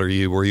far out are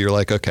you where you're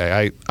like,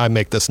 okay, I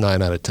make this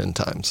 9 out of 10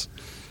 times?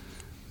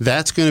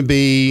 That's going to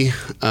be,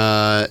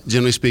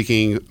 generally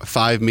speaking,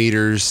 5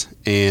 meters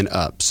and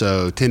up.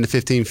 So 10 to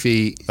 15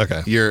 feet.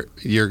 Okay, you're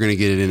going to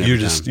get it in every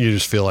time. You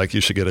just feel like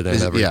you should get it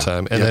in every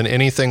time. And then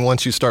anything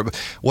once you start.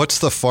 What's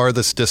the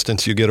farthest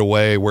distance you get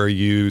away where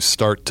you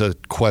start to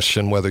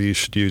question whether you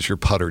should use your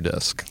putter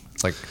disc?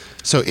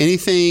 So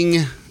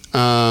anything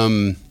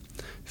 30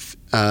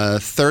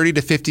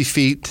 to 50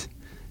 feet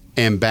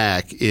and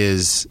back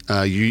is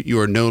you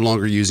are no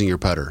longer using your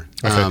putter.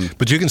 Okay.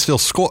 But you can still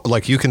score.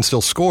 Like you can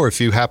still score if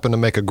you happen to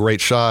make a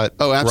great shot.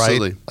 Oh,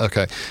 absolutely. Right?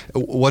 Okay.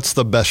 What's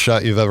the best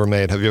shot you've ever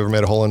made? Have you ever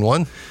made a hole in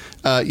one?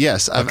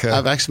 Yes,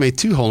 I've actually made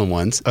 2 hole in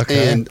ones.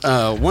 Okay. And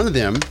one of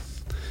them,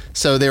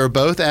 so they were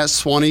both at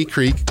Swanee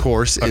Creek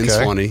course in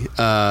Swanee.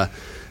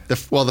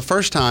 The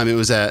first time it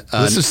was at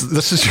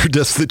this is your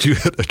disc that you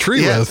hit a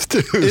tree with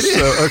too. It is.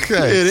 So,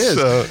 okay. It is.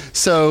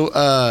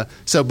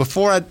 So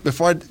before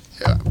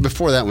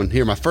that one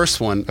here, my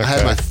first one, I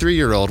had my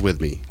 3-year-old with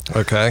me.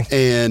 Okay.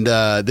 And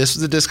this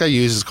was the disc I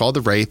used. It's called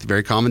the Wraith,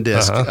 very common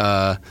disc.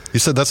 Uh-huh. You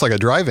said that's like a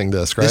driving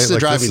disc, right? This is a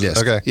driving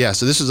disc. Okay. Yeah,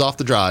 so this was off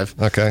the drive.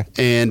 Okay.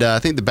 And I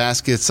think the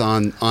baskets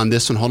on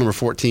this one, hole number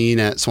 14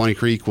 at Swanee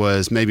Creek,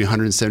 was maybe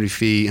 170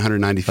 feet,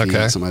 190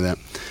 feet, something like that.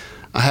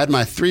 I had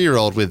my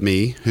 3-year-old with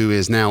me, who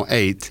is now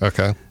 8.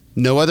 Okay.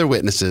 No other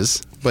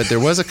witnesses, but there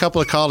was a couple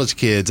of college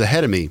kids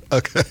ahead of me.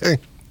 Okay.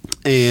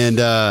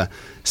 And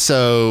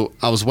so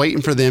I was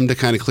waiting for them to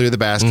kind of clear the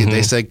basket. Mm-hmm.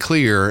 They said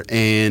clear,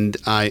 and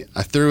I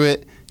threw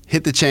it,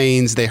 hit the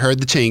chains. They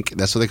heard the chink.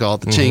 That's what they call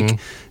it, the chink.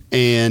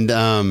 And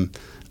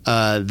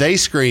they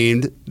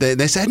screamed.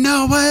 They said,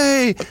 "No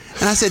way!"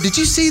 And I said, "Did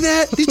you see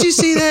that? Did you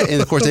see that?"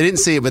 And of course, they didn't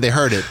see it, but they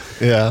heard it.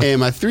 Yeah. And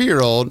my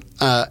 3-year-old,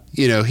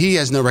 he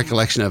has no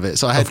recollection of it,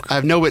 so I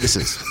have no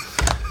witnesses.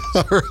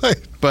 All right.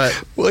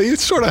 But you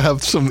sort of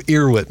have some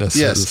ear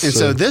witnesses. Yes. And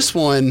so this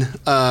one,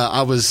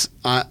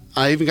 I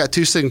even got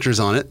 2 signatures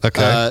on it.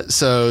 Okay.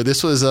 So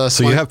this was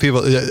so you have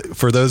people,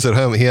 for those at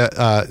home,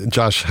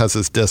 Josh has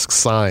his disc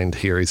signed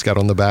here. He's got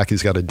on the back,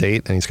 he's got a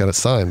date, and he's got it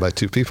signed by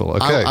 2 people.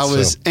 Okay. I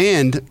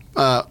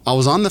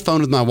was on the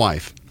phone with my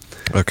wife.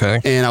 Okay.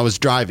 And I was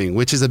driving,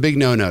 which is a big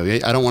no-no.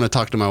 I don't want to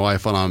talk to my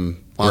wife while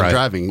I'm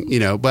driving,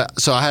 But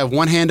so I have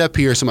one hand up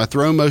here, so my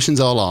throw motion's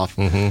all off.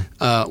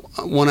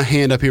 One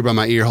hand up here by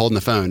my ear holding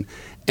the phone.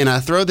 And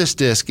I throw this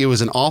disc. It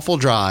was an awful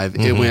drive.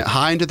 It went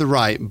high and to the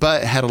right,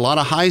 but had a lot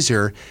of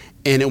hyzer,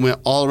 and it went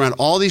all around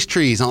all these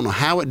trees. I don't know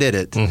how it did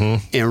it,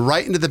 and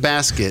right into the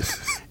basket.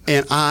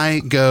 And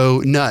I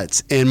go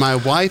nuts. And my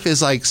wife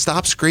is like,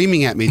 "Stop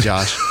screaming at me,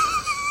 Josh."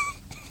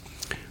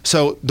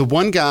 So the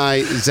one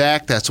guy,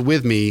 Zach, that's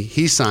with me,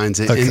 he signs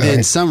it. Okay. And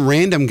then some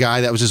random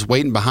guy that was just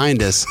waiting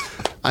behind us,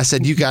 I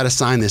said, "You got to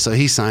sign this." So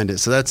he signed it.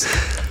 So that's...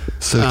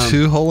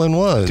 two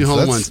hole-in-ones. Two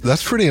hole-in-ones.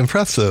 That's pretty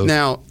impressive.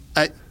 Now,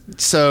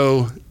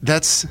 so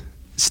that's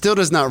still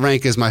does not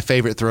rank as my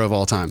favorite throw of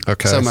all time.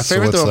 Okay. So my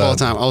favorite throw of all that?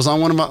 time, I was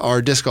on one of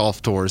our disc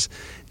golf tours,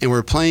 and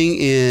we're playing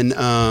in,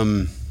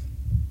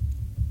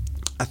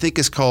 I think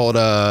it's called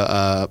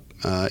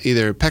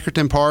either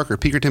Peckerton Park or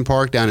Peakerton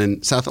Park down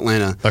in South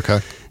Atlanta. Okay.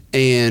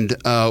 And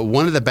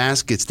one of the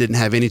baskets didn't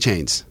have any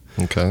chains.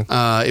 Okay.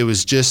 It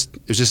was just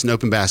an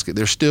open basket.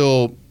 They're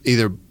still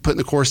either putting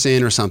the course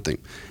in or something.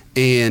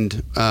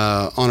 And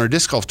on our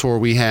disc golf tour,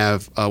 we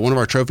have one of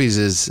our trophies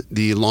is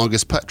the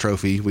longest putt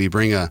trophy. We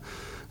bring a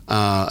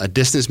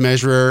distance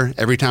measurer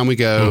every time we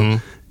go,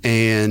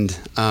 and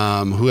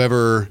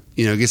whoever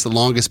gets the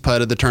longest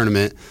putt of the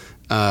tournament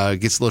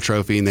gets a little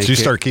trophy. And so you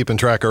start keeping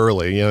track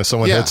early.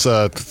 Someone hits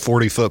a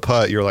 40-foot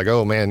putt, you're like,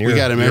 oh man, you're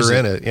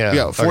in it.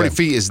 Yeah, 40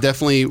 feet is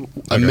definitely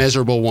a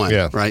measurable one.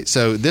 Yeah. Right.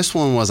 So this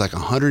one was like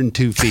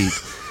 102 feet,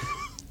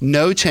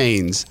 no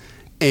chains.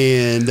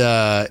 And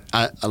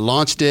I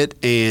launched it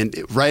and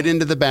right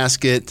into the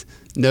basket,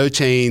 no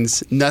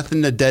chains,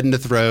 nothing to deaden the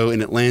throw,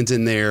 and it lands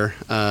in there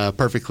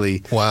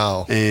perfectly.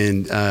 Wow.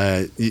 And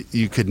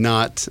you could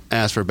not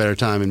ask for a better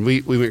time. And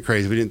we went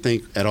crazy. We didn't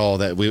think at all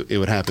that it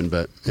would happen,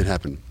 but it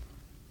happened.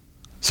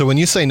 So when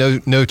you say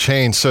no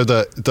chains, so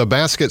the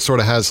basket sort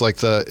of has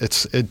like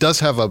it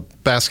does have a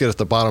basket at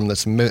the bottom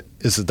is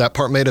that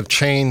part made of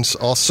chains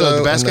also? So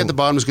the basket at the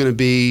bottom is going to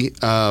be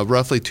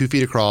roughly 2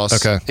 feet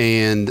across. Okay.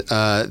 And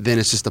then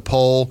it's just a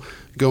pole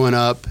going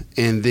up,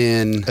 and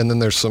then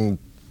there's some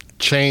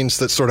chains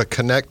that sort of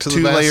connect to the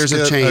two basket. layers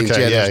of chains.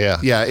 Okay.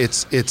 Yeah.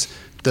 It's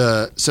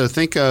so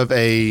think of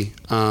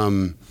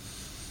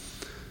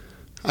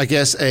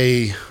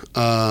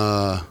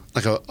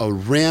like a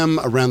rim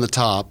around the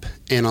top,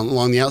 and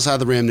along the outside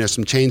of the rim there's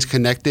some chains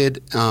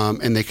connected,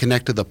 and they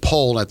connect to the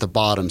pole at the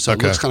bottom, so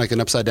it looks kind of like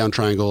an upside down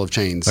triangle of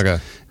chains. Okay.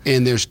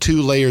 And there's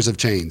 2 layers of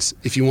chains.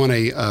 If you want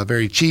a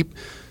very cheap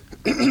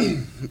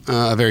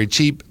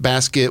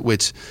basket,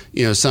 which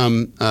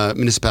some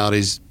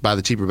municipalities buy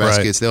the cheaper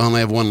baskets, they'll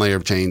only have 1 layer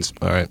of chains.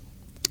 All right.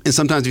 And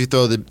sometimes if you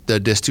throw the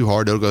disc too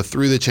hard, it'll go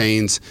through the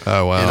chains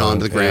and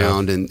onto the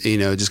ground, and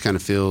it just kind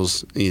of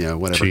feels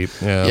whatever. Cheap.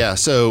 Yeah.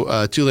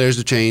 So 2 layers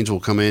of chains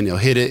will come in. You'll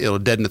hit it. It'll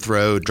deaden the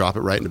throw. Drop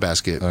it right in the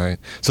basket. All right.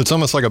 So it's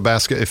almost like a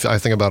basket. If I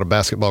think about a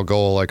basketball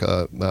goal, like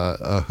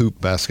a hoop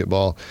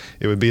basketball,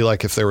 it would be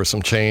like if there were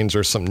some chains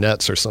or some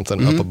nets or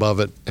something up above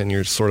it, and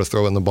you're sort of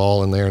throwing the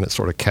ball in there, and it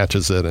sort of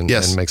catches it and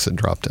makes it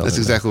drop down. That's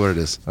exactly what it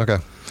is. Okay.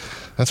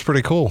 That's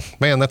pretty cool,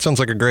 man. That sounds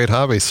like a great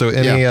hobby. So,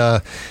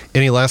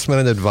 any last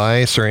minute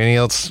advice or anything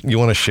else you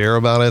want to share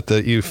about it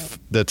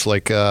that's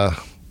like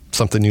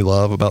something you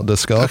love about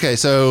disc golf? Okay,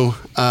 so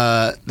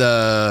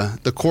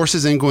the course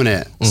is in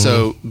Gwinnett.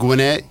 So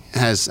Gwinnett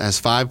has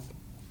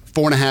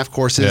 4.5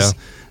 courses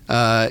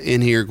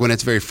in here.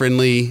 Gwinnett's very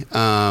friendly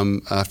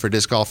for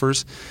disc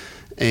golfers.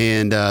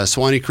 And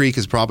Swanee Creek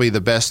is probably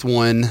the best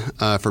one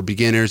for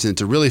beginners, and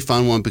it's a really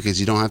fun one because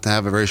you don't have to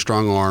have a very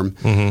strong arm.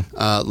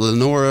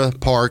 Lenora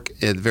Park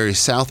at the very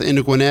south end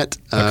of Gwinnett,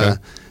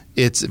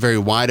 it's very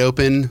wide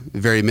open,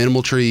 very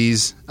minimal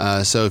trees.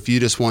 So if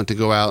you just want to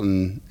go out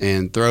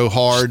and throw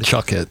hard, just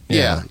chuck it.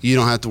 Yeah, you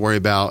don't have to worry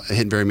about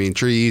hitting very many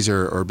trees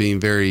or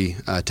being very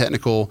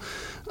technical.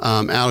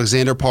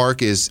 Alexander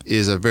Park is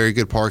a very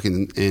good park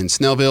in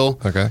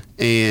Snellville. Okay.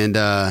 And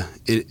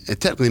it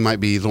technically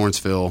might be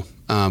Lawrenceville.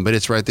 But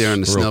it's right there in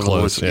the Real Snellville.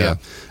 Close, yeah.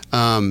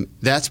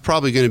 That's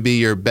probably going to be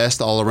your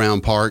best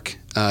all-around park.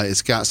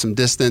 It's got some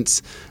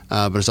distance,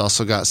 but it's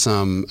also got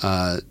some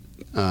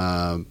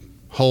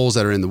holes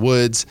that are in the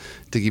woods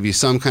to give you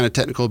some kind of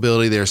technical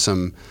ability. There's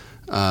some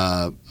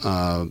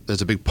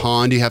there's a big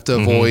pond you have to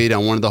avoid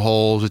on one of the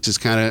holes, which is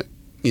kind of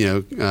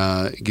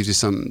gives you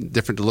something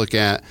different to look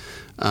at.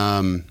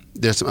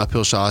 There's some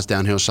uphill shots,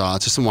 downhill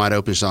shots, just some wide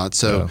open shots.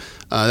 So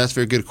that's a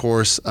very good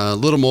course.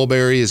 Little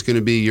Mulberry is going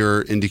to be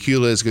in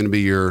Decula is going to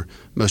be your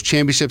most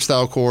championship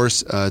style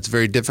course. It's a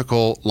very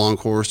difficult, long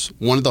course.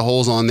 One of the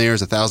holes on there is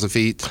 1,000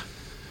 feet.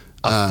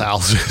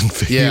 1,000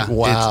 feet? Yeah.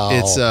 Wow.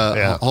 It's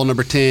hole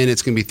number 10.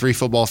 It's going to be 3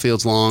 football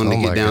fields long to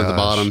get down at the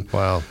bottom.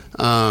 Wow.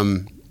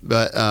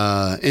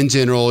 But in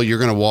general, you're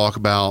going to walk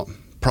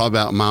probably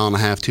about 1.5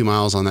 miles, 2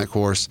 miles on that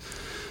course.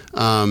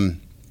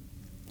 And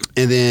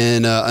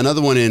then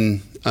another one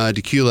in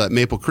Decula at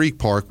Maple Creek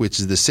Park, which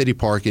is the city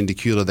park in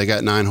Decula. They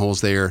got 9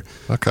 holes there.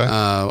 Okay.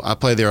 I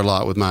play there a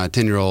lot with my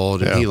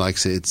 10-year-old, and he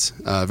likes it. It's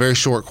a very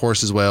short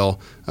course as well.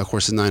 Of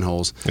course, it's 9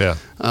 holes. Yeah.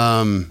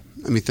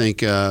 Let me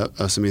think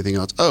of something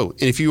else. Oh,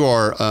 and if you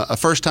are a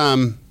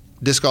first-time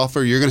disc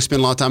golfer, you're going to spend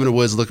a lot of time in the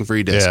woods looking for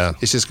your disc. Yeah.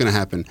 It's just going to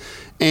happen.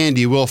 And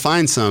you will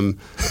find some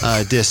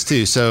discs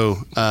too. So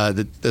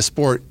the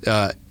sport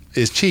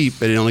is cheap,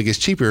 but it only gets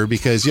cheaper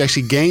because you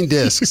actually gain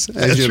discs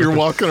as you're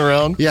walking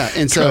around. Yeah,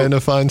 and so trying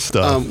to find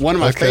stuff. One of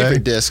my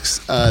favorite discs.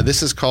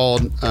 This is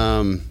called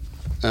for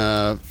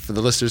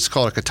the listeners, it's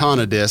called a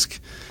katana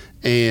disc,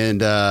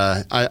 and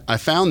I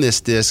found this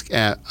disc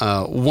at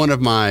one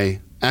of my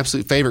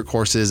absolute favorite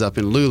courses up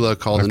in Lula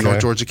called the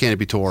North Georgia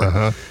Canopy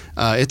Tour.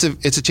 It's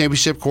a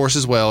championship course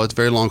as well. It's a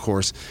very long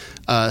course.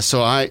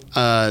 So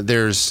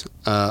there's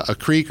a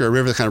creek or a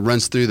river that kind of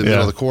runs through the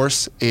middle of the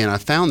course, and I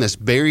found this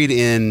buried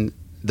in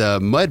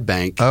the mud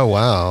bank. Oh,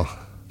 wow.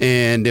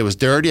 And it was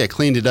dirty. I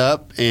cleaned it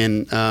up,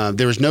 and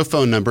there was no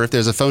phone number. If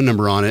there's a phone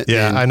number on it.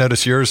 Yeah, I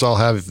noticed yours all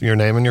have your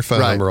name and your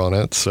phone number on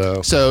it.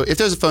 So if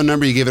there's a phone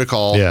number, you give it a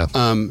call. Yeah.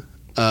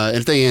 And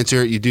if they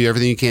answer, you do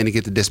everything you can to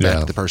get the disc back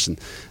to the person.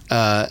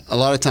 A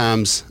lot of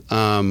times,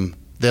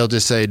 they'll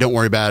just say, "Don't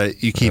worry about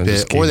it. You keep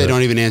it," or they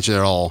don't even answer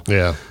at all.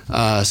 Yeah.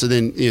 So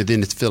then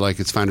it's feel like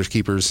it's finders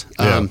keepers.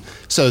 Yeah.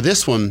 So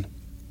this one,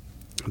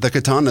 the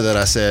katana that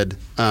I said,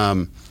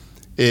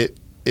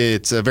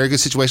 it's a very good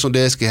situational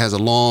disc. It has a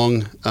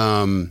long.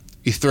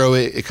 You throw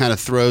it, it kind of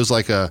throws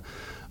like a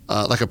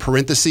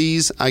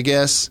parentheses, I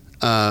guess.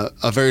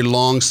 A very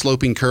long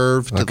sloping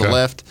curve to the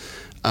left.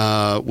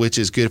 Which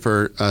is good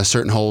for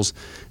certain holes.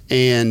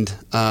 And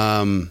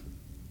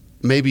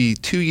maybe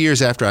 2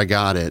 years after I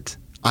got it,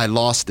 I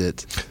lost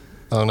it.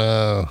 Oh,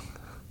 no.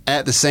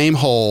 At the same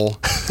hole,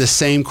 the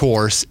same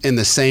course, in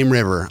the same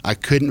river. I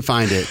couldn't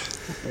find it.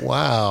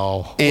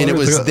 Wow. And it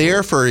was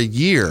there for a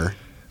year.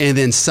 And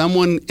then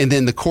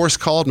the course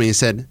called me and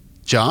said,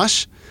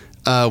 "Josh,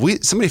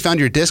 somebody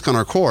found your disc on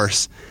our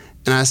course."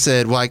 And I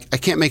said, "Well, I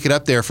can't make it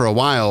up there for a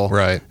while,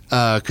 right?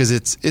 Because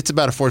it's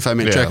about a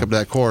 45-minute trek up to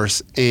that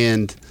course."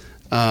 And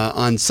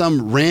on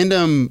some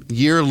random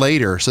year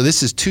later, so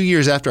this is 2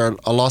 years after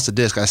I lost the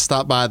disc, I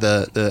stopped by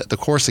the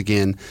course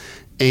again,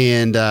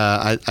 and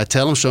I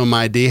tell them, show them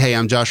my ID. "Hey,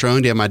 I'm Josh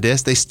Rohn. Do you have my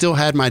disc?" They still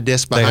had my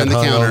disc behind the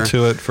counter. They had hung on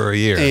to it for a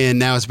year, and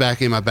now it's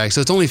back in my bag.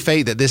 So it's only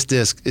fate that this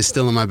disc is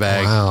still in my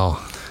bag. Wow.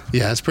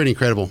 Yeah, it's pretty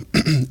incredible.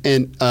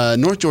 And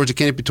North Georgia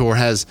Canopy Tour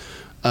has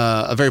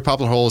a very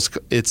popular hole.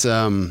 It's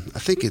I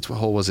think it's, what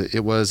hole was it?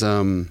 It was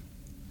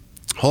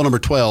hole number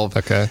 12.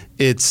 Okay.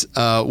 It's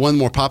one of the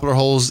more popular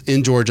holes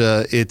in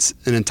Georgia. It's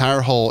an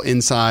entire hole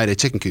inside a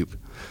chicken coop.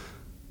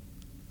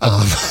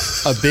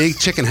 A big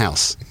chicken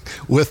house.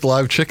 With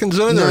live chickens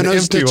in it, or an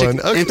empty one?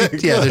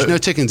 There's no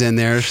chickens in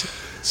there.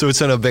 So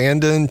it's an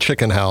abandoned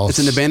chicken house.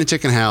 It's an abandoned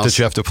chicken house. That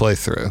you have to play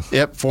through.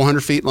 Yep,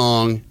 400 feet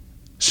long,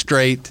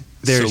 straight.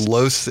 There's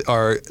low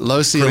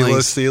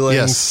ceilings,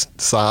 yes.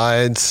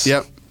 Sides.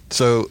 Yep.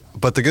 So,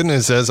 but the good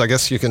news is, I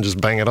guess you can just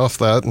bang it off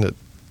that, and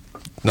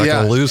not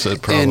going to lose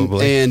it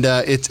probably. And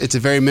it's a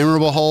very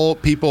memorable hole.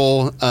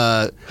 People,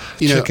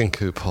 chicken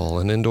coop hole,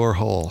 an indoor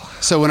hole.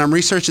 So when I'm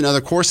researching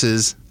other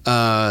courses,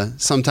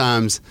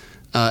 sometimes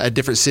at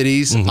different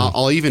cities,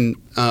 I'll even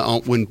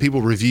when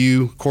people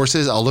review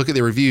courses, I'll look at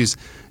the reviews.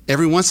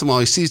 Every once in a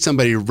while, you see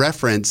somebody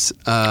reference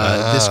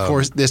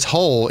this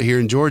hole here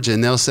in Georgia,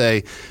 and they'll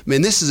say,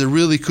 "Man, this is a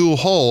really cool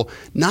hole.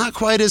 Not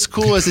quite as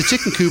cool as the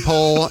chicken coop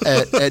hole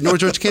at North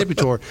Georgia Canopy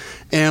Tour."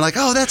 And like,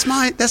 "Oh, that's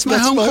my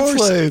home course."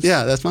 Place.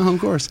 Yeah, that's my home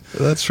course.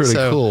 That's really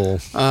cool.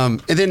 And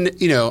then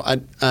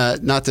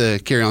not to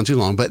carry on too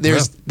long, but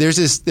there's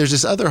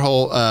this other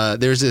hole.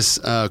 There's this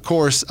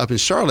course up in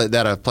Charlotte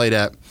that I played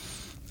at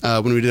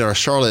when we did our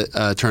Charlotte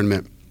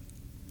tournament.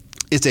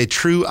 It's a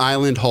true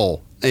island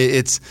hole.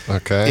 It's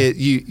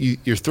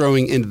you're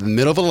throwing into the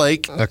middle of a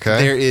lake.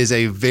 Okay. There is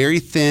a very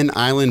thin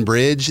island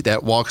bridge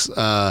that walks,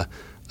 a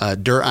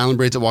dirt island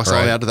bridge that walks all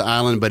the way out to the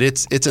island, but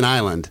it's an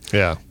island.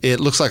 Yeah. It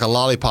looks like a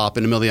lollipop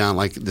in the middle of the island,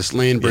 like this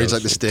land bridge,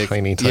 like the stick.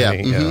 Tiny.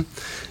 Yeah.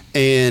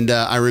 And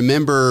I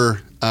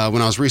remember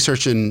when I was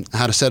researching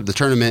how to set up the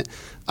tournament,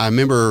 I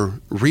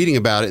remember reading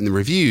about it in the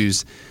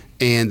reviews,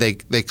 and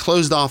they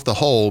closed off the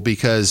hole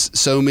because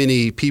so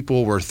many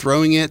people were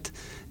throwing it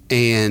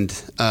and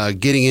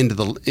getting into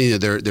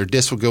their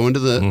disc will go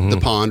into the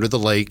pond or the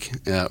lake,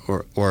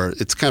 or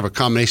it's kind of a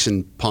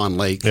combination pond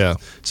lake. Yeah.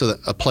 So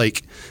a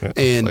plake,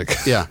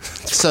 Yeah,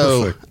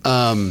 so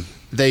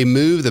they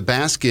move the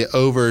basket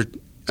over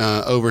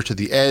to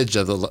the edge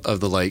of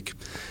the lake,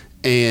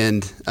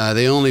 and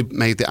they only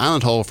make the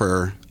island hole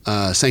for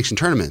sanctioned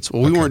tournaments.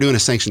 Well, we weren't doing a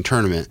sanctioned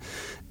tournament.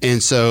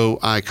 And so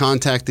I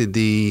contacted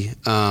the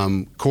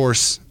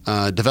course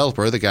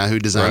developer, the guy who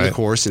designed the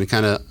course and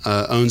kind of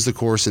owns the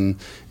course and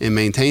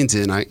maintains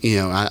it. And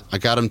I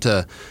got him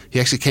to. He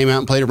actually came out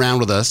and played around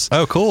with us.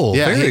 Oh, cool!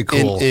 Yeah, very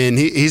cool. And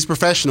he's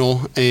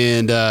professional,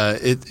 and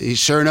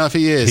sure enough,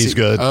 he is. He's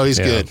good. Oh, he's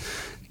good.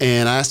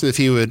 And I asked him if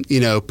he would,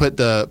 put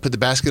the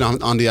basket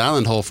on the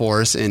island hole for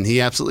us, and he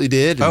absolutely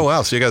did. Oh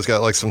wow! So you guys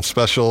got like some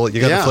special.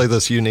 You got to play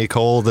this unique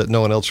hole that no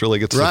one else really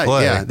gets to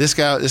play. Yeah, this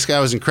guy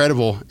was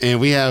incredible, and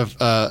we have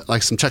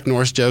like some Chuck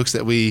Norris jokes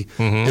that we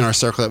in our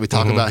circle that we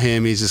talk about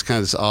him. He's just kind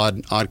of this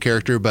odd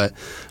character, but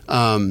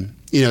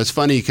it's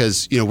funny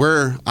because,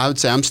 I would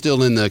say I'm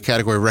still in the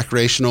category of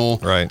recreational,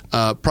 right?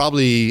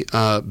 Probably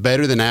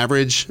better than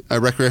average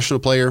recreational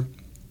player.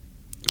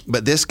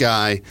 But this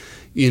guy,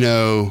 we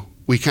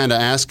kind of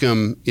ask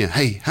him,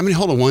 hey, how many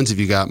hole-in-ones have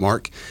you got,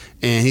 Mark?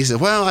 And he said,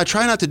 well, I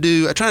try not to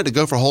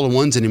go for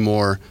hole-in-ones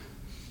anymore.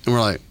 And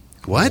we're like,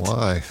 what?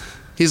 Why?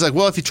 He's like,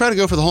 well, if you try to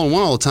go for the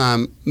hole-in-one all the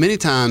time, many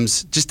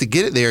times just to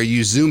get it there,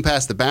 you zoom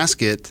past the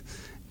basket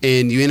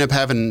and you end up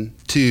having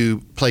to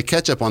play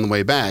catch-up on the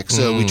way back.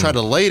 So we try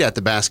to lay it at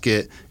the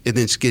basket and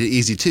then just get it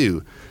easy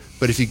too.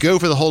 But if you go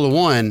for the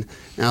hole-in-one,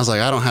 and I was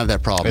like, I don't have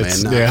that problem, man.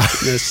 Yeah.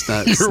 It's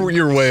not,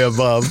 you're way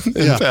above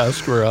and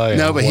past where I am.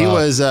 No, but he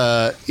was,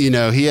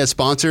 he had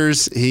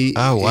sponsors.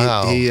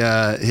 Wow.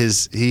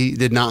 He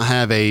did not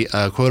have a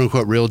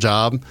quote-unquote real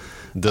job.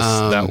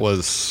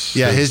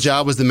 His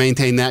job was to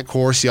maintain that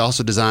course. He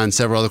also designed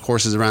several other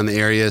courses around the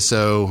area.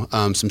 So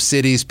some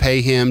cities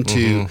pay him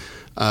to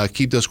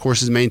keep those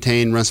courses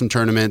maintained, run some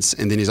tournaments,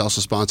 and then he's also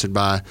sponsored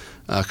by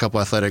a couple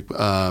athletic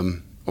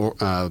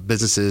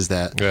businesses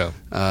that,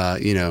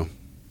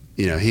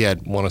 he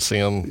had want to see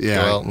him go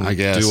out and I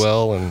guess. do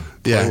well and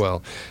play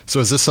well. So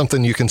is this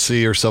something you can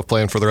see yourself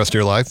playing for the rest of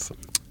your life?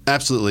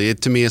 Absolutely.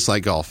 To me, it's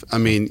like golf. I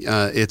mean,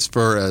 it's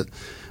for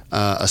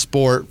a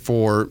sport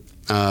for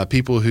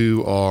people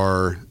who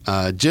are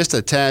just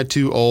a tad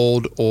too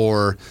old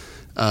or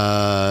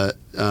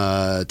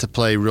to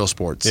play real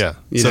sports. Yeah.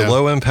 So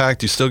low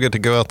impact, you still get to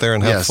go out there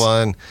and have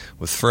fun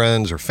with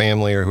friends or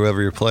family or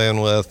whoever you're playing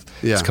with.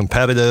 Yeah. It's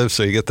competitive,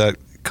 so you get that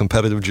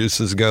competitive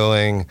juices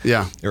going.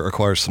 Yeah. It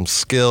requires some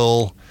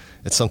skill.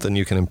 It's something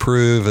you can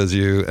improve as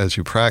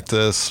you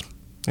practice.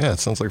 Yeah, it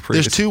sounds like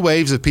pretty. There's two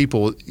waves of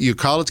people.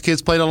 College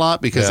kids played a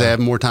lot because they have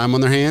more time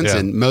on their hands,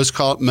 and most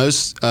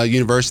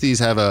universities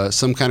have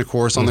some kind of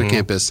course on their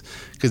campus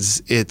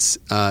because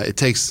it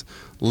takes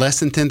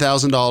less than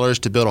 $10,000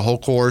 to build a whole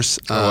course.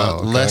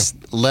 There's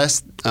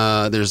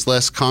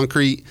less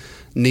concrete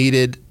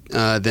needed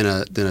than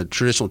a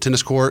traditional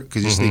tennis court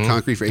because you just need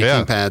concrete for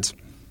 18 pads.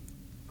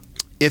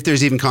 If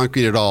there's even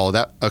concrete at all,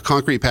 that a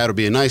concrete pad would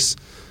be a nice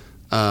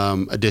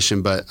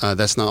addition, but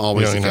that's not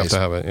always the case. You don't even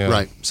have to have it,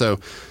 right? So.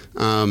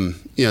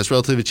 It's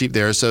relatively cheap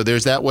there. So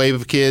there's that wave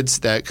of kids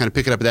that kind of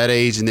pick it up at that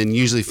age, and then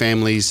usually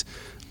families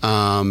late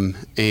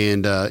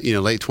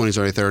 20s,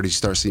 early 30s, you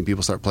start seeing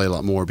people start playing a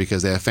lot more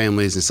because they have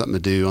families and something to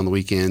do on the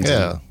weekends.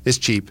 Yeah. It's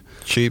cheap.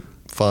 Cheap,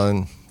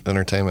 fun,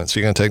 entertainment.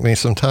 So you going to take me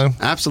sometime?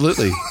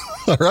 Absolutely.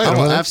 All right. I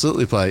will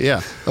absolutely play,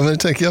 yeah. I'm going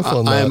to take you up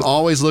on that. I am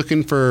always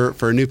looking for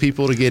new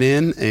people to get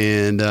in,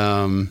 and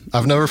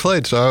I've never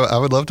played, so I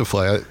would love to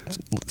play. It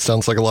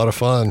sounds like a lot of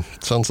fun.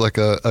 Sounds like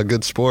a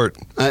good sport.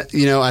 I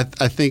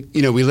think,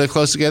 we live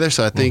close together,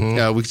 so I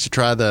think we should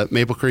try the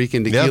Maple Creek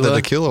and Tequila. Yeah, the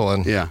Tequila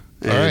one. Yeah.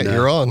 All right,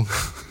 you're on.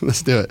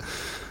 Let's do it.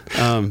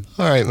 All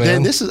right,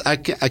 man. This is I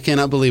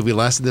cannot believe we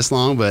lasted this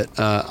long, but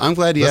I'm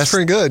glad you asked. That's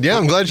pretty good. Yeah,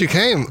 I'm glad you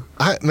came.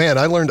 I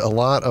learned a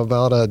lot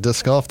about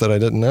disc golf that I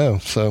didn't know,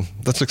 so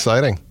that's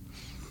exciting.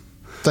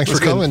 Thanks for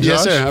coming,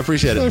 Josh. Yes, sir. I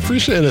appreciate it. I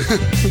appreciate it.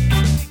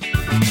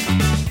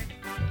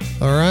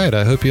 All right.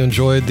 I hope you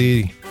enjoyed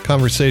the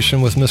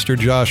conversation with Mr.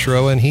 Josh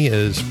Rowan. He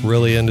is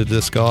really into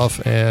disc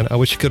golf, and I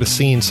wish you could have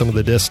seen some of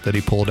the discs that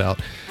he pulled out.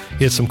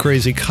 He had some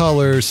crazy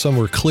colors. Some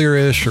were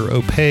clearish or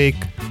opaque.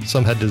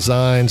 Some had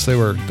designs. They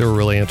were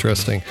really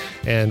interesting.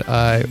 And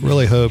I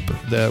really hope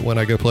that when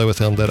I go play with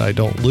him that I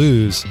don't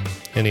lose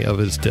any of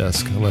his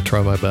discs. I'm going to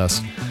try my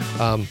best.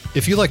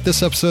 If you like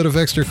this episode of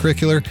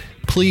Extracurricular,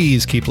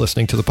 please keep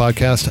listening to the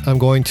podcast. I'm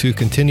going to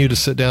continue to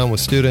sit down with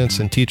students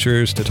and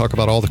teachers to talk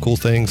about all the cool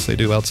things they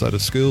do outside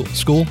of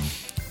school.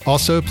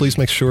 Also, please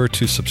make sure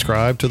to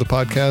subscribe to the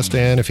podcast.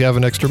 And if you have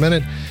an extra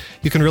minute,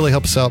 you can really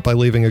help us out by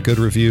leaving a good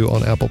review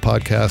on Apple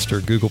Podcast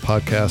or Google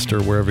Podcast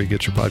or wherever you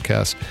get your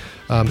podcast.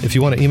 If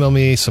you want to email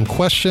me some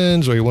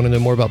questions or you want to know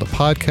more about the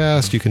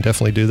podcast, you can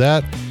definitely do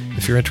that.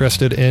 If you're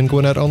interested in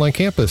Gwinnett Online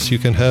Campus, you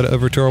can head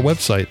over to our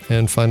website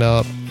and find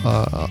out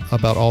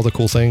about all the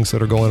cool things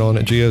that are going on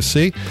at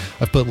GOC.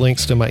 I've put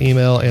links to my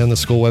email and the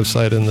school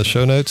website in the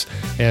show notes.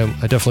 And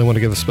I definitely want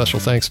to give a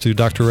special thanks to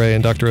Dr. Ray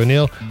and Dr.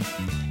 O'Neill.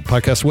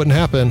 Podcast wouldn't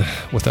happen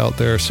without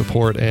their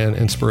support and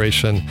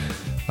inspiration.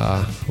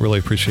 Really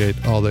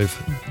appreciate all they've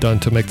done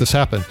to make this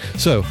happen.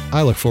 So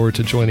I look forward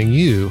to joining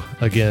you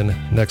again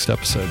next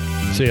episode.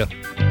 See ya.